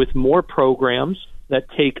with more programs that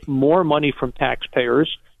take more money from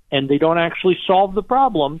taxpayers, and they don't actually solve the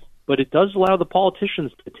problem, but it does allow the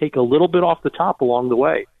politicians to take a little bit off the top along the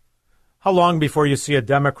way. How long before you see a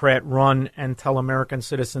Democrat run and tell American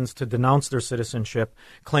citizens to denounce their citizenship,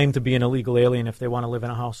 claim to be an illegal alien if they want to live in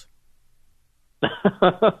a house?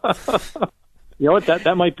 You know what?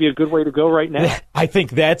 That might be a good way to go right now. I think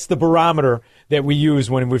that's the barometer that we use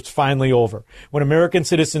when it's finally over. When American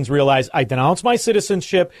citizens realize, I denounce my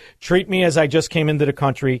citizenship, treat me as I just came into the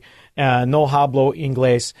country, no hablo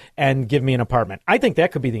inglés, and give me an apartment. I think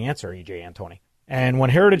that could be the answer, E.J. Antoni. And when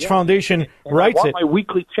Heritage Foundation writes I want my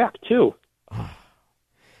weekly check, too.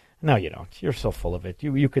 No, you don't. You're so full of it.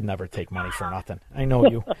 You could never take money for nothing. I know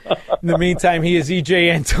you. In the meantime, he is E.J.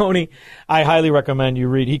 Antoni. I highly recommend you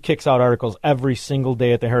read. He kicks out articles every single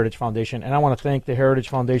day at the Heritage Foundation. And I want to thank the Heritage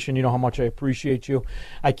Foundation. You know how much I appreciate you.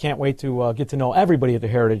 I can't wait to get to know everybody at the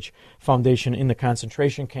Heritage Foundation in the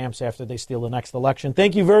concentration camps after they steal the next election.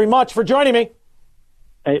 Thank you very much for joining me.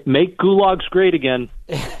 Hey, make gulags great again.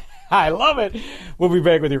 I love it. We'll be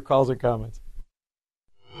back with your calls and comments.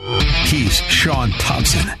 He's Sean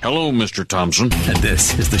Thompson. Hello, Mr. Thompson. And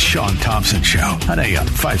this is the Sean Thompson Show on AM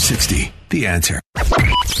 560. The Answer.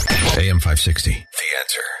 AM 560. The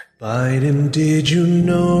Answer. Biden, did you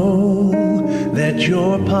know that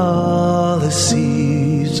your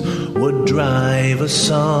policies would drive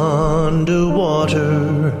us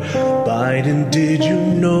underwater? Biden, did you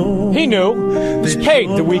know? He knew. He's paid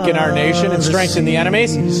to weaken our nation and strengthen the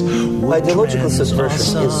enemies. Ideological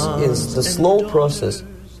subversion is the slow process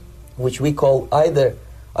which we call either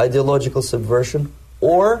ideological subversion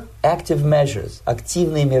or active measures,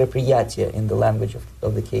 активные мероприятия in the language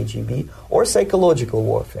of the KGB, or psychological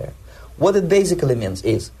warfare. What it basically means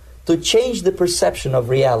is to change the perception of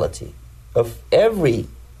reality of every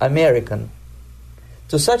American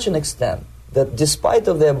to such an extent that despite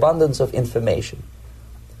of the abundance of information,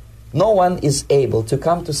 no one is able to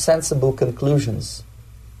come to sensible conclusions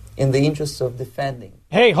in the interests of defending.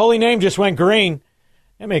 Hey, holy name just went green.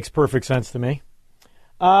 That makes perfect sense to me.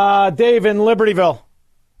 Dave in Libertyville.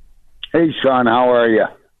 Hey, Sean, how are you?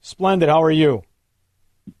 Splendid. How are you?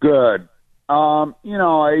 Good. I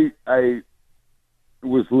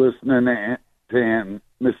was listening to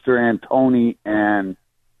Mr. Antoni, and,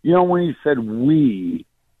 when he said we,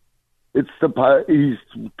 he's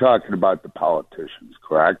talking about the politicians,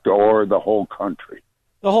 correct? Or the whole country?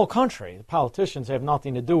 The whole country. The politicians have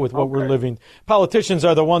nothing to do with what we're living. Politicians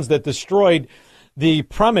are the ones that destroyed the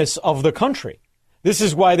premise of the country. This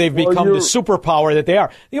is why they've become the superpower that they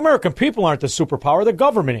are. The American people aren't the superpower. The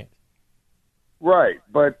government is. Right.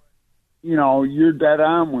 But, you're dead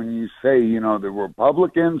on when you say, the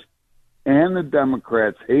Republicans and the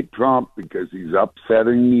Democrats hate Trump because he's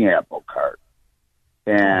upsetting the apple cart.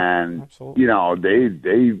 And,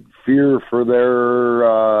 they fear for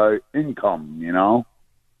their income,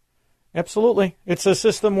 Absolutely. It's a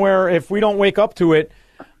system where if we don't wake up to it,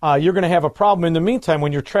 you're going to have a problem. In the meantime,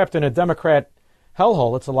 when you're trapped in a Democrat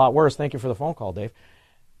hellhole, it's a lot worse. Thank you for the phone call, Dave.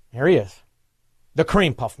 Here he is, the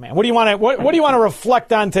cream puff man. What do you want to what do you want to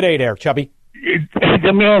reflect on today, there, Chubby?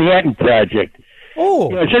 The Manhattan Project. Oh,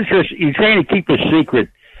 it's interesting. You're trying to keep a secret.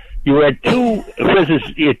 You had two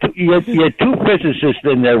physicists. You had two physicists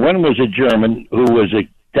in there. One was a German who was a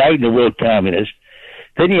dyed-in-the-wool communist.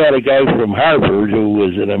 Then you had a guy from Harvard who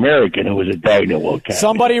was an American who was a dyed-in-the-wool communist.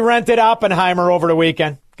 Somebody rented Oppenheimer over the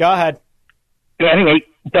weekend. Go ahead. Anyway,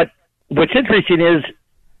 but what's interesting is,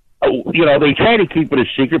 they try to keep it a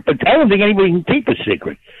secret, but I don't think anybody can keep a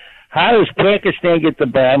secret. How does Pakistan get the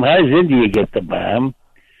bomb? How does India get the bomb?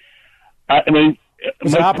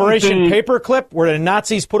 Was it Operation Paperclip? Were the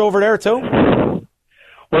Nazis put over there too? Well,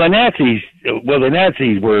 the Nazis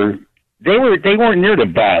were. They weren't near the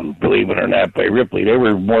bomb, believe it or not, by Ripley. They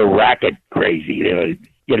were more rocket crazy. You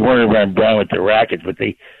weren't around down with the rockets, but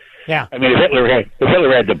they. Yeah. If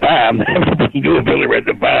Hitler had the bomb, everybody knew if Hitler had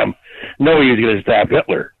the bomb, nobody was going to stop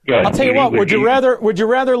Hitler. I'll tell you what. Would you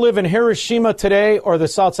rather live in Hiroshima today or the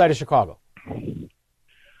south side of Chicago?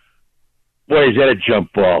 Boy, is that a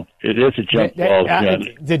jump ball. It is a jump ball.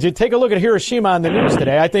 Did you take a look at Hiroshima on the news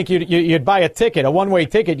today? I think you'd buy a ticket, a one-way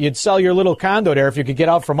ticket. You'd sell your little condo there if you could get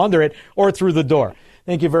out from under it or through the door.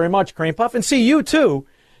 Thank you very much, Crane Puff. And see, you, too,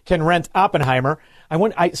 can rent Oppenheimer.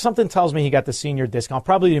 Something tells me he got the senior discount,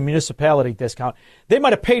 probably the municipality discount. They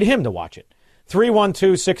might have paid him to watch it.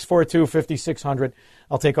 312-642-5600.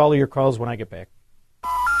 I'll take all of your calls when I get back.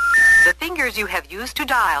 The fingers you have used to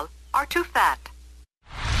dial are too fat.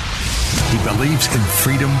 He believes in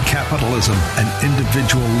freedom, capitalism, and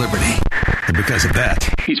individual liberty. And because of that,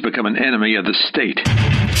 he's become an enemy of the state.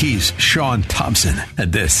 He's Sean Thompson,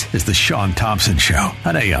 and this is The Sean Thompson Show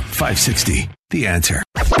on AM 560. The Answer.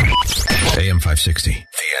 AM 560. The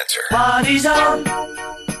Answer. Party's on.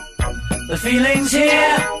 The feeling's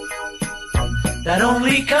here. That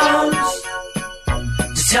only comes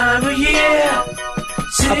this time of year.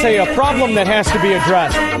 I'll tell you, a problem that has to be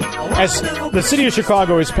addressed, as the city of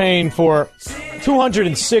Chicago is paying for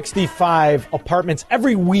 265 apartments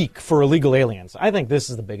every week for illegal aliens. I think this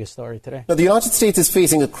is the biggest story today. Now, the United States is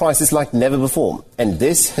facing a crisis like never before, and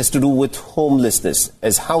this has to do with homelessness,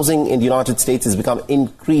 as housing in the United States has become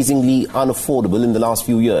increasingly unaffordable in the last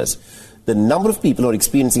few years. The number of people who are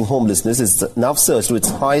experiencing homelessness is now surged to its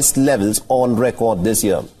highest levels on record this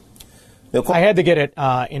year. I had to get it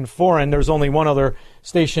in foreign. There's only one other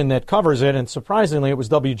station that covers it, and surprisingly, it was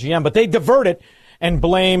WGN. But they divert it and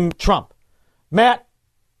blame Trump. Matt,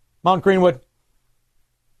 Mount Greenwood.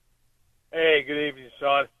 Hey, good evening,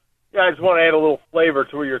 Sean. Yeah, I just want to add a little flavor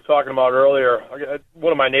to what you were talking about earlier.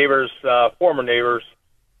 One of my neighbors, former neighbors,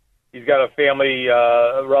 he's got a family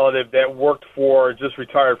a relative that worked for, just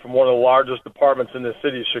retired from one of the largest departments in the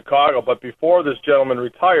city of Chicago. But before this gentleman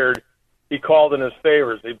retired, he called in his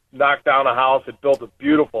favors. They knocked down a house. They built a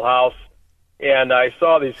beautiful house. And I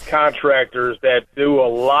saw these contractors that do a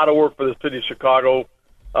lot of work for the city of Chicago,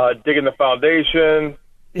 digging the foundation,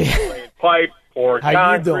 laying pipe, pouring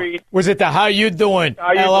concrete. Was it the How You Doing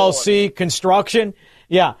LLC construction?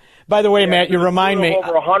 Yeah. By the way, Matt, you remind me.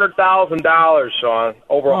 Over $100,000, Sean.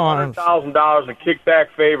 Over $100,000 in kickback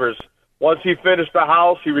favors. Once he finished the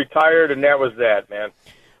house, he retired, and that was that, man.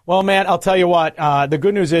 Well, Matt, I'll tell you what. The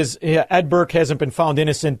good news is Ed Burke hasn't been found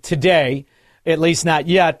innocent today, at least not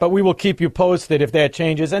yet, but we will keep you posted if that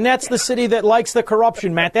changes. And that's the city that likes the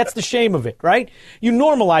corruption, Matt. That's the shame of it, right? You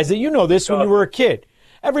normalize it. You know this when you were a kid.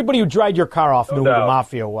 Everybody who dried your car off knew who the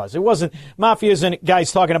mafia was. It wasn't – mafia isn't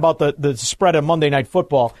guys talking about the spread of Monday Night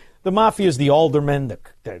Football. The mafia is the aldermen,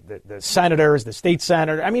 the senators, the state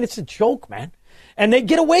senator. I mean, it's a joke, man. And they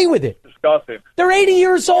get away with it. Disgusting. They're 80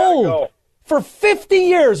 years old. For 50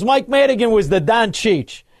 years, Mike Madigan was the Don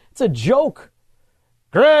Cheech. It's a joke.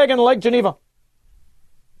 Greg in Lake Geneva.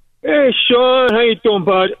 Hey, Sean. How you doing,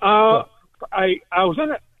 bud? I was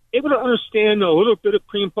able to understand a little bit of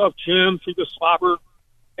Cream Puff Jim through the slobber,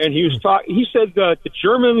 and he said that the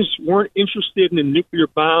Germans weren't interested in the nuclear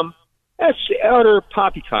bomb. That's utter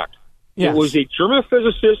poppycock. Yes. It was a German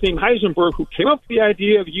physicist named Heisenberg who came up with the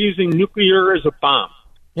idea of using nuclear as a bomb.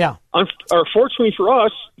 Yeah. Unfortunately for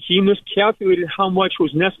us, he miscalculated how much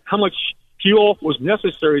fuel was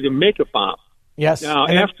necessary to make a bomb. Yes. Now,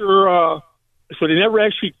 so they never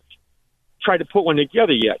actually tried to put one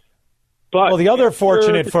together yet. But the other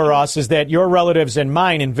fortunate for us is that your relatives and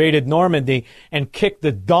mine invaded Normandy and kicked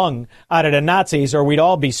the dung out of the Nazis, or we'd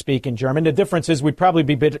all be speaking German. The difference is we'd probably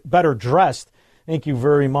be better dressed. Thank you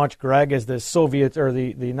very much, Greg, as the Soviets or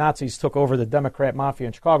the Nazis took over the Democrat mafia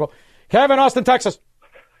in Chicago. Kevin, Austin, Texas.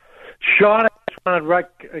 Sean, I just want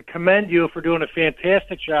to commend you for doing a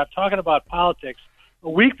fantastic job talking about politics a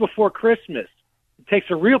week before Christmas. It takes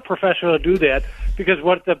a real professional to do that, because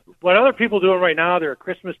what other people are doing right now, they're at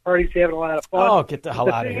Christmas parties having a lot of fun. Oh, get the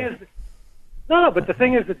hell out of here. But the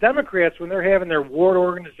thing is, the Democrats, when they're having their ward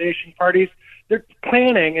organization parties, they're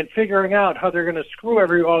planning and figuring out how they're going to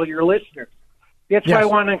screw all of your listeners. That's why I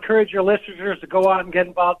want to encourage your listeners to go out and get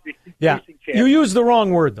involved in these precinct chats. You used the wrong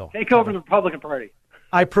word, though. Take over the Republican Party.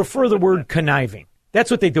 I prefer the word conniving.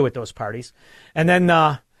 That's what they do at those parties. And then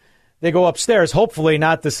they go upstairs, hopefully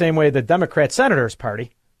not the same way the Democrat senators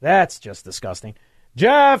party. That's just disgusting.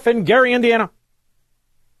 Jeff in Gary, Indiana.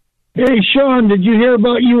 Hey, Sean, did you hear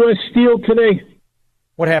about U.S. Steel today?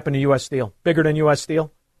 What happened to U.S. Steel? Bigger than U.S.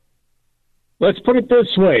 Steel? Let's put it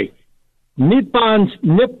this way. Nippon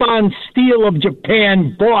Steel of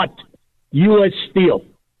Japan bought U.S. Steel.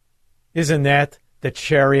 Isn't that the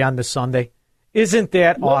cherry on the sundae? Isn't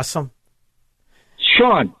that awesome?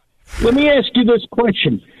 Sean, let me ask you this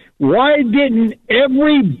question. Why didn't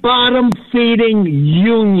every bottom-feeding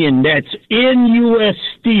union that's in U.S.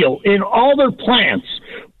 Steel, in all their plants,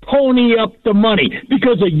 pony up the money,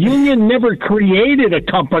 because a union never created a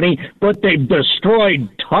company, but they've destroyed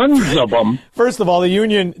tons of them. First of all, the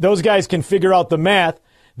union, those guys can figure out the math.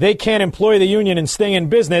 They can't employ the union and stay in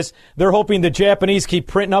business. They're hoping the Japanese keep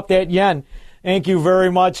printing up that yen. Thank you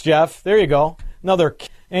very much, Jeff. There you go.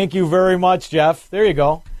 Thank you very much, Jeff. There you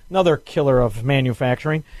go. Another killer of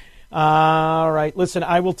manufacturing. All right. Listen,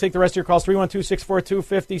 I will take the rest of your calls,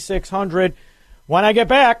 312-642-5600. When I get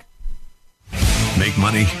back. Make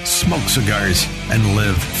money, smoke cigars, and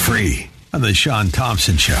live free on the Sean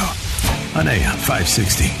Thompson Show on AM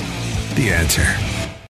 560. The Answer.